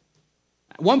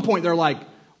 At one point, they're like,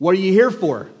 "What are you here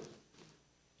for?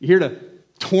 You here to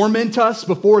torment us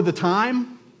before the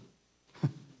time?"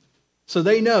 So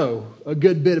they know a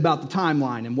good bit about the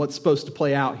timeline and what's supposed to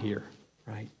play out here,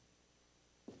 right?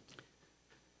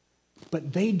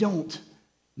 But they don't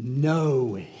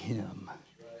know him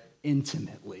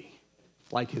intimately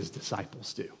like his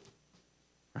disciples do,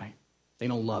 right? They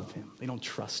don't love him. They don't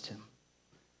trust him.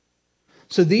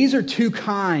 So these are two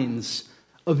kinds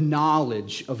of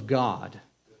knowledge of God.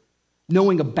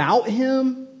 Knowing about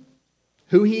him,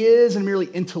 who he is in a merely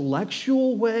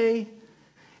intellectual way,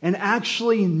 and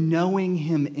actually knowing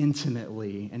him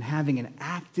intimately and having an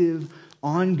active,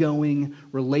 ongoing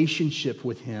relationship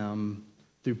with him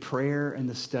through prayer and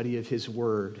the study of his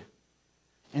word.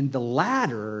 And the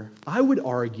latter, I would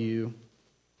argue,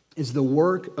 is the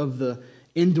work of the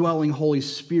indwelling Holy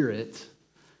Spirit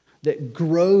that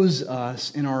grows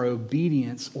us in our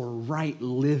obedience or right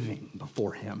living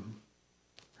before him,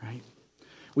 right?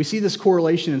 We see this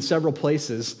correlation in several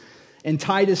places. In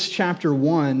Titus chapter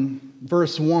 1,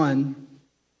 verse 1,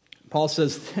 Paul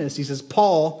says this. He says,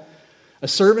 "Paul, a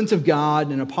servant of God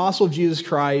and an apostle of Jesus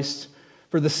Christ,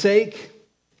 for the sake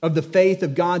of the faith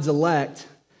of God's elect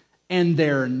and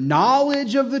their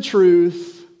knowledge of the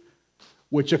truth,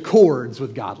 which accords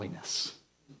with godliness."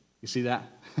 You see that?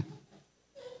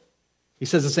 He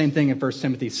says the same thing in 1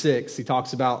 Timothy 6. He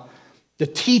talks about the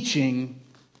teaching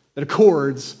that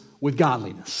accords with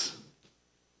godliness.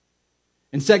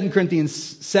 In 2 Corinthians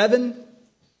 7,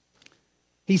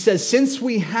 he says, "Since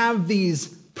we have these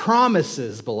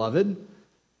promises, beloved,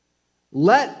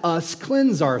 let us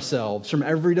cleanse ourselves from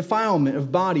every defilement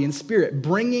of body and spirit,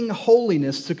 bringing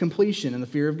holiness to completion in the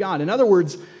fear of God." In other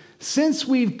words, since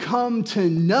we've come to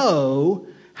know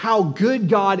how good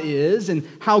God is and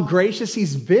how gracious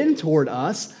he's been toward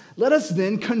us, let us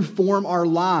then conform our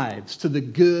lives to the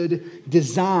good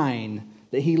design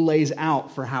that he lays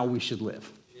out for how we should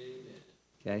live.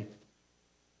 Okay?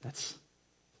 That's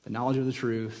the knowledge of the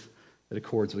truth that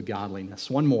accords with godliness.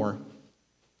 One more.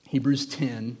 Hebrews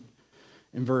 10.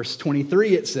 In verse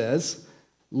 23 it says,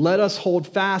 "Let us hold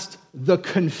fast the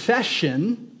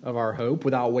confession of our hope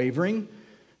without wavering,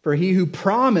 for he who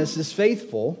promised is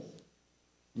faithful."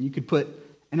 And you could put,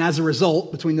 "and as a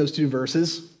result," between those two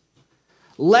verses.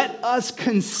 "Let us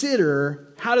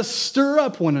consider how to stir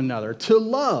up one another to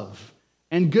love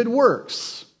and good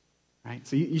works." Right?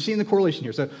 So you see in the correlation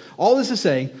here. So all this is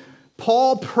saying,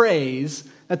 Paul prays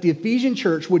that the Ephesian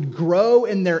church would grow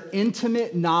in their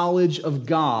intimate knowledge of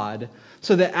God,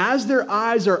 so that as their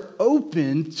eyes are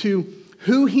opened to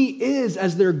who he is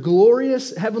as their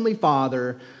glorious heavenly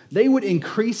Father, they would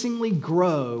increasingly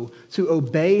grow to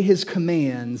obey his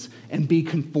commands and be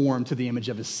conformed to the image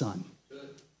of his Son.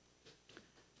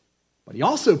 But he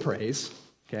also prays,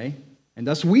 okay, and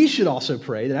thus we should also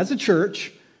pray that as a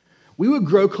church, we would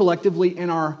grow collectively in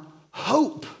our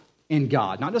hope in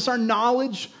God. Not just our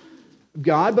knowledge of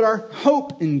God, but our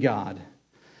hope in God.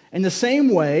 In the same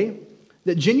way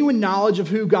that genuine knowledge of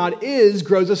who God is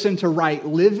grows us into right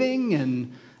living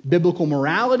and biblical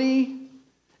morality,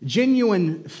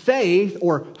 genuine faith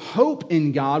or hope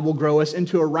in God will grow us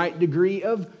into a right degree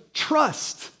of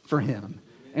trust for him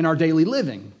in our daily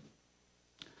living.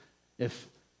 If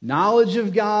knowledge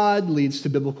of God leads to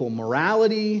biblical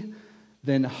morality,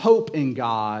 then hope in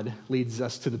God leads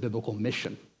us to the biblical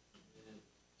mission.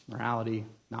 Morality,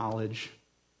 knowledge,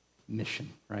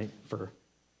 mission, right? For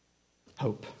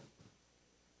hope.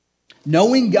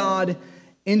 Knowing God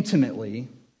intimately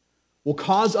will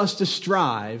cause us to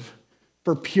strive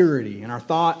for purity in our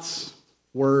thoughts,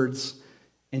 words,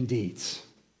 and deeds.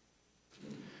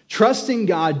 Trusting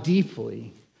God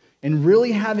deeply and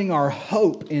really having our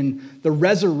hope in the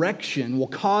resurrection will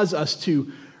cause us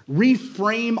to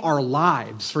reframe our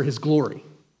lives for his glory.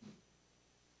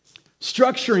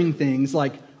 Structuring things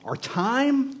like our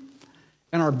time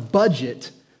and our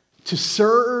budget to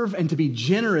serve and to be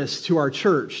generous to our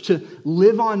church, to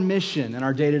live on mission in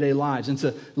our day-to-day lives, and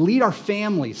to lead our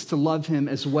families to love Him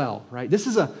as well, right? This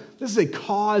is a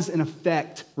cause and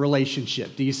effect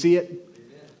relationship. Do you see it?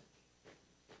 Amen.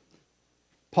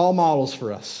 Paul models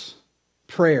for us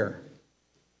prayer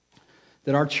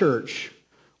that our church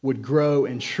would grow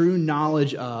in true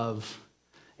knowledge of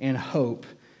and hope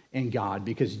in God,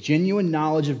 because genuine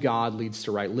knowledge of God leads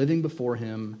to right living before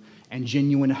Him, and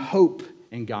genuine hope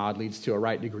in God leads to a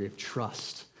right degree of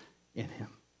trust in Him.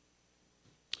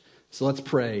 So let's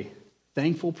pray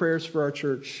thankful prayers for our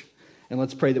church, and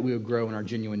let's pray that we would grow in our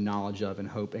genuine knowledge of and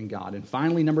hope in God. And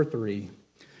finally, number 3,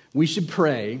 we should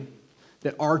pray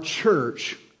that our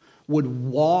church would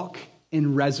walk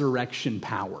in resurrection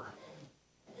power.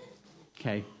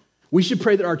 Okay? We should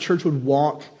pray that our church would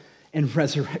walk in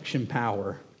resurrection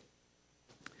power.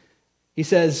 He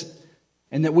says,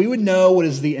 and that we would know what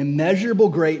is the immeasurable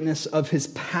greatness of His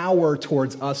power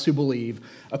towards us who believe,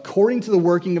 according to the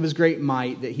working of His great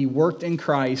might that He worked in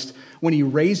Christ when He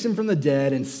raised Him from the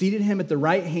dead and seated Him at the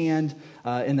right hand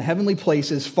in the heavenly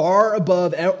places, far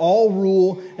above all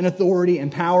rule and authority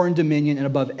and power and dominion, and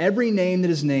above every name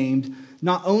that is named,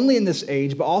 not only in this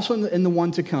age, but also in the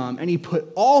one to come. And He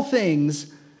put all things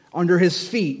under His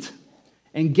feet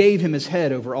and gave Him as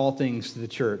head over all things to the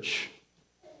church.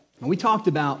 And we talked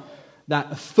about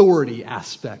that authority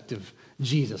aspect of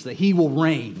Jesus, that He will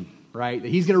reign, right? That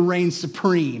He's going to reign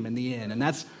supreme in the end. And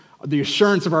that's the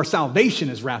assurance of our salvation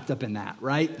is wrapped up in that,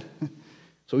 right?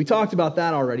 So we talked about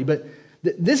that already. But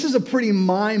this is a pretty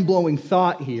mind-blowing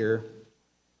thought here,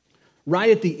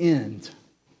 right at the end.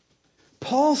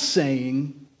 Paul's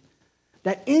saying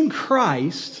that in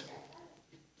Christ,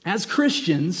 as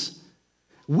Christians,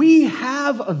 we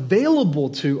have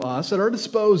available to us at our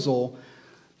disposal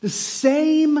the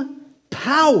same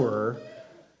power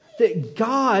that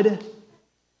God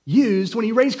used when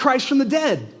He raised Christ from the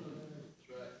dead.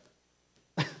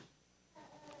 I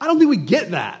don't think we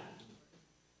get that.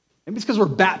 Maybe it's because we're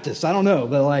Baptists, I don't know,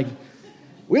 but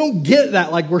we don't get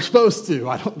that like we're supposed to,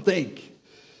 I don't think.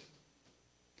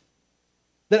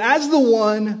 That as the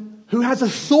one who has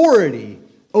authority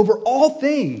over all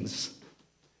things,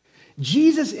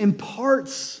 Jesus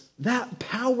imparts that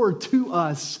power to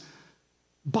us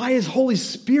by His Holy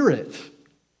Spirit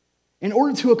in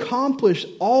order to accomplish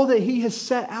all that He has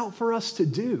set out for us to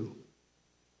do.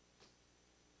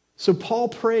 So Paul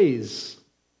prays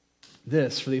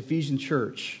this for the Ephesian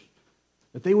church,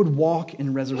 that they would walk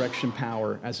in resurrection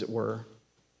power, as it were.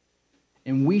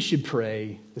 And we should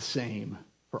pray the same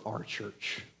for our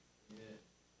church.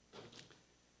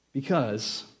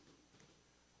 Because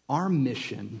our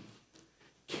mission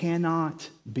cannot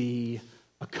be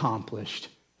accomplished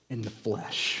in the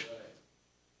flesh.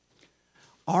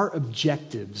 Our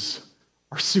objectives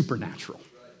are supernatural.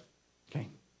 Okay?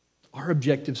 Our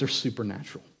objectives are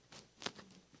supernatural.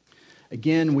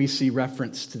 Again, we see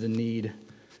reference to the need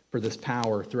for this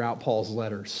power throughout Paul's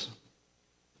letters.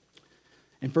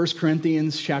 In 1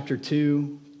 Corinthians chapter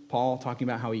 2, Paul talking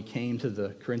about how he came to the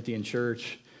Corinthian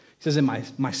church. He says, in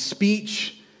my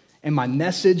speech and my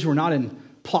message were not in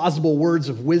plausible words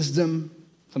of wisdom.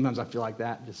 Sometimes I feel like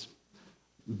that, just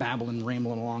babbling,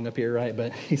 rambling along up here, right?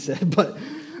 But he said,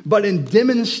 but in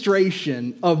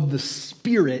demonstration of the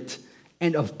Spirit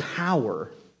and of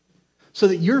power, so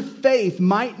that your faith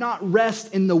might not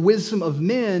rest in the wisdom of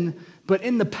men, but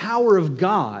in the power of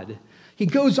God. He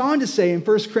goes on to say in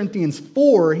 1 Corinthians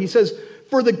 4, he says,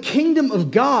 for the kingdom of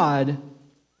God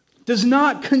does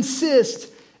not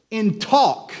consist in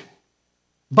talk,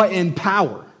 but in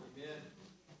power.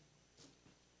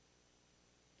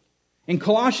 In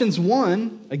Colossians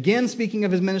 1, again speaking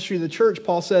of his ministry to the church,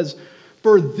 Paul says,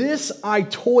 for this I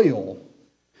toil,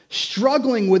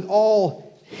 struggling with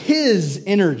all his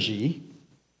energy,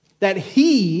 that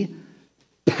he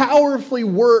powerfully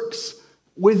works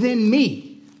within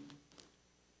me.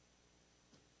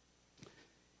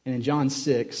 And in John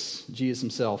 6, Jesus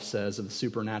himself says of the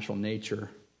supernatural nature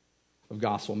of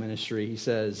gospel ministry, he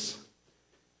says,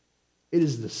 it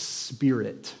is the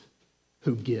Spirit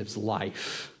who gives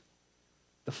life.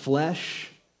 The flesh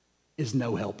is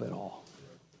no help at all.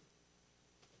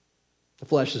 The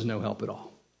flesh is no help at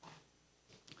all.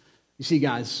 You see,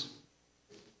 guys,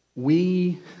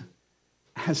 we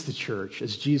as the church,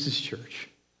 as Jesus' church,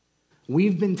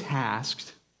 we've been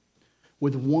tasked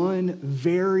with one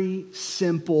very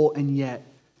simple and yet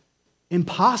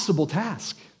impossible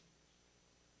task.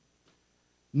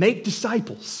 Make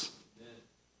disciples.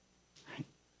 Right?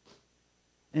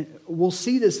 And we'll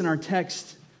see this in our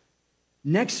text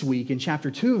next week in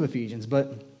chapter 2 of Ephesians,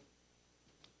 but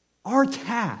our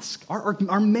task,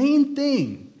 our main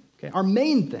thing, okay, our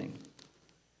main thing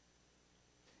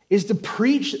is to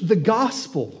preach the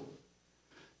gospel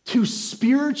to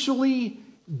spiritually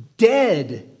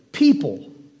dead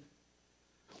people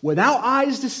without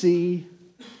eyes to see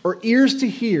or ears to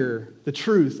hear the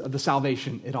truth of the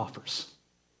salvation it offers.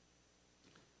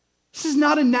 This is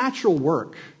not a natural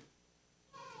work.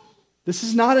 This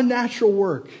is not a natural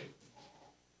work.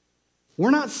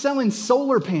 We're not selling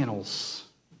solar panels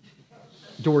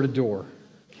door to door,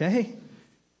 okay?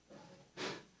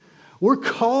 We're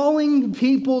calling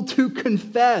people to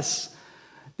confess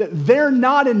that they're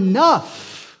not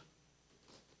enough.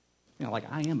 You know,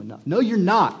 like, I am enough. No, you're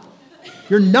not.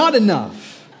 You're not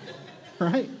enough,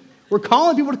 right? We're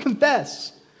calling people to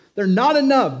confess they're not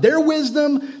enough. Their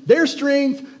wisdom, their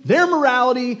strength, their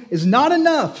morality is not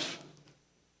enough.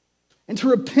 And to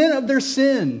repent of their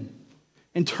sin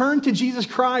and turn to Jesus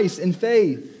Christ in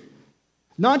faith,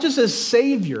 not just as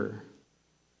Savior,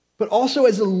 but also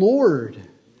as the Lord.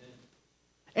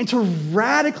 And to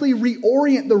radically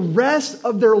reorient the rest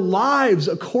of their lives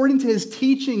according to His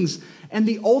teachings and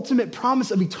the ultimate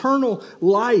promise of eternal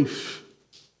life.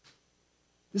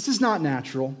 This is not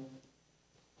natural.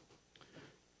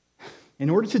 In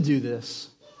order to do this,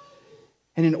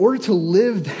 and in order to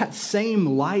live that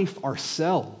same life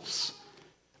ourselves,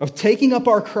 of taking up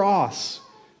our cross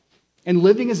and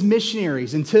living as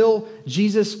missionaries until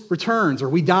Jesus returns or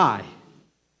we die,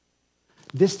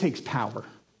 this takes power.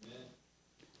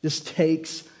 This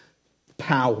takes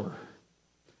power.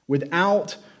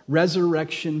 Without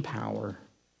resurrection power,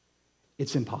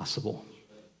 it's impossible.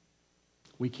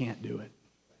 We can't do it.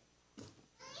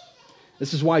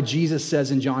 This is why Jesus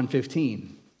says in John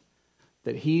 15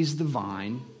 that He's the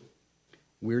vine,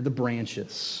 we're the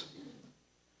branches.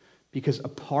 Because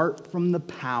apart from the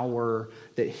power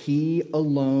that He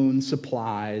alone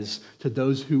supplies to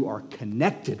those who are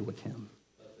connected with Him,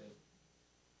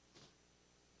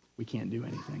 we can't do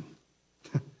anything.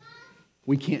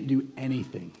 We can't do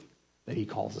anything that He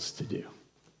calls us to do.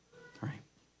 All right.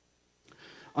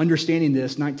 Understanding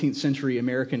this, 19th century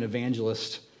American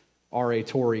evangelist R.A.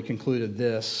 Torrey concluded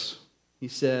this. He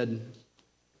said,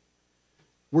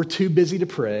 "We're too busy to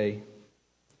pray,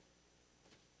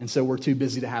 and so we're too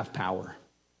busy to have power.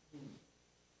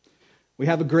 We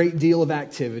have a great deal of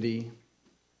activity,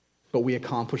 but we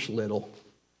accomplish little.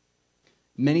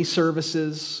 Many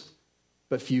services,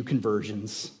 but few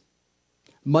conversions.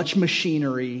 Much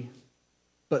machinery,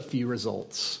 but few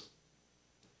results.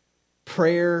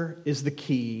 Prayer is the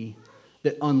key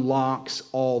that unlocks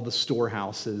all the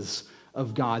storehouses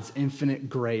of God's infinite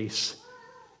grace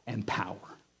and power."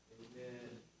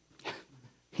 Amen.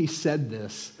 He said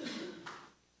this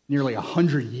nearly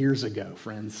 100 years ago,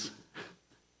 friends.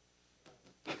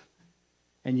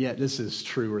 And yet this is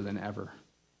truer than ever.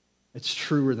 It's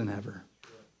truer than ever.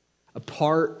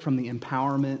 Apart from the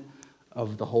empowerment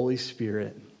of the Holy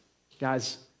Spirit,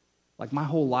 guys, like my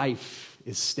whole life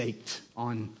is staked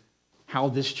on how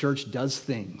this church does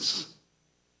things,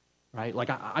 right? Like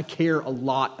I care a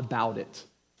lot about it.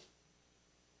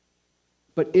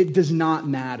 But it does not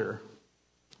matter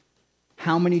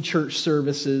how many church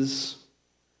services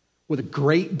with a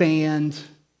great band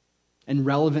and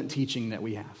relevant teaching that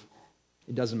we have.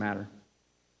 It doesn't matter.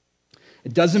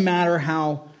 It doesn't matter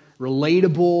how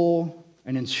relatable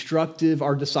and instructive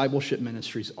our discipleship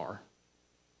ministries are.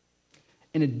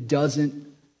 And it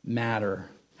doesn't matter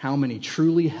how many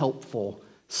truly helpful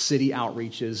city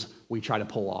outreaches we try to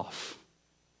pull off.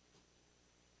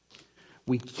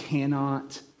 We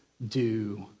cannot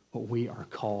do what we are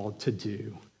called to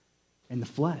do in the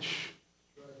flesh.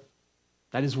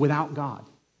 That is without God.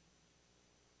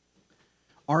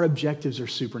 Our objectives are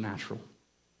supernatural.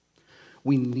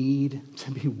 We need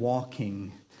to be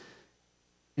walking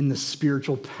in the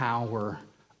spiritual power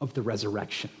of the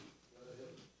resurrection.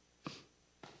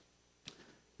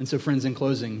 And so, friends, in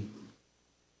closing,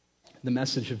 the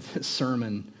message of this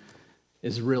sermon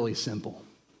is really simple.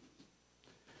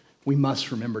 We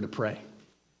must remember to pray.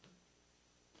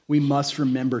 We must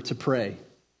remember to pray.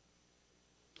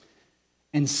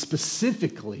 And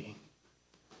specifically,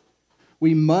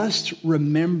 we must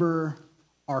remember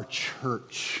our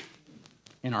church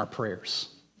in our prayers.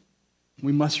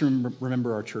 We must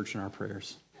remember our church in our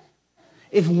prayers.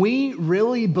 If we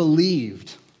really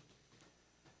believed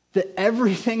that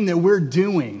everything that we're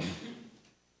doing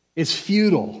is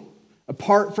futile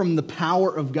apart from the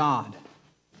power of God,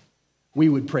 we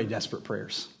would pray desperate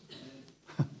prayers.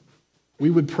 We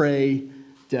would pray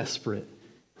desperate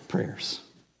prayers.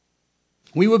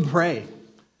 We would pray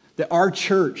that our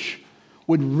church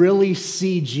would really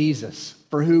see Jesus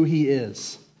for who He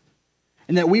is,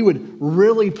 and that we would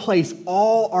really place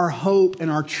all our hope and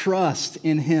our trust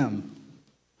in him.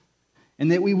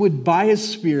 And that we would, by his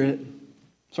Spirit,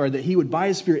 that he would, by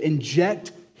his Spirit,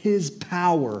 inject his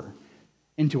power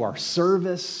into our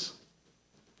service,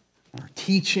 our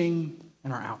teaching,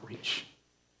 and our outreach.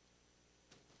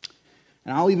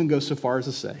 And I'll even go so far as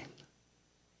to say,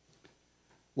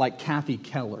 like Kathy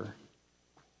Keller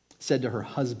said to her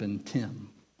husband, Tim,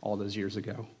 all those years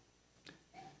ago,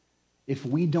 if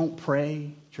we don't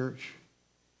pray, church,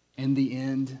 in the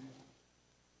end,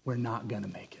 we're not going to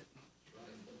make it.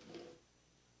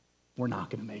 We're not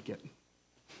going to make it.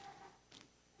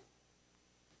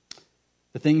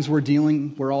 The things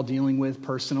we're all dealing with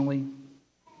personally,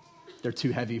 they're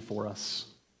too heavy for us.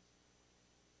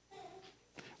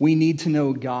 We need to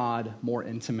know God more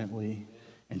intimately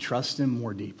and trust him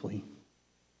more deeply.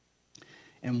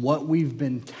 And what we've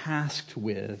been tasked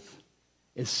with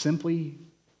is simply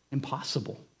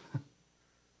impossible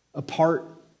apart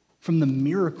from the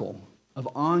miracle of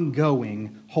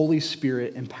ongoing Holy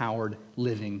Spirit empowered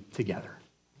living together.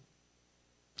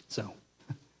 So,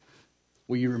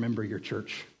 will you remember your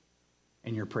church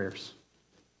and your prayers?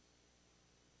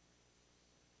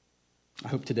 I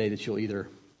hope today that you'll either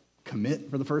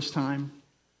commit for the first time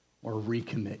or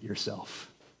recommit yourself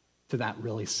to that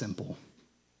really simple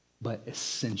but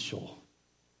essential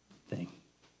thing.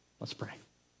 Let's pray.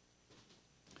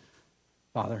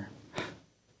 Father,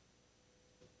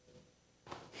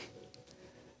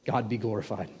 God, be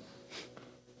glorified.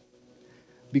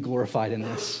 Be glorified in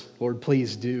this. Lord,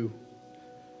 please do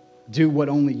what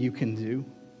only you can do,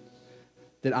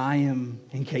 that I am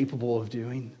incapable of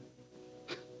doing.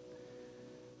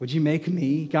 Would you make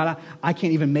me? God, I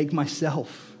can't even make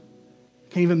myself.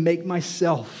 Can't even make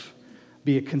myself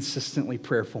be a consistently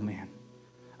prayerful man.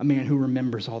 A man who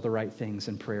remembers all the right things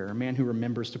in prayer. A man who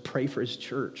remembers to pray for his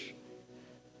church.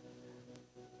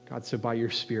 God, so by your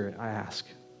Spirit, I ask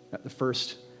that the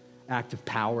first act of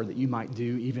power that you might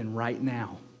do even right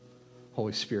now,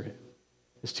 Holy Spirit,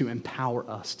 is to empower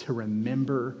us to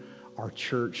remember our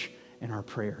church and our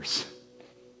prayers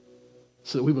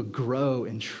so that we would grow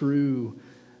in true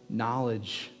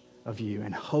knowledge of you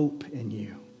and hope in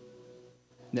you,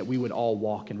 and that we would all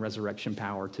walk in resurrection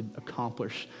power to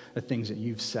accomplish the things that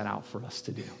you've set out for us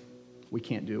to do. We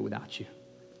can't do it without you.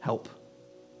 Help,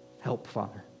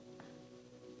 Father.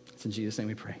 It's in Jesus' name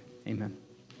we pray. Amen.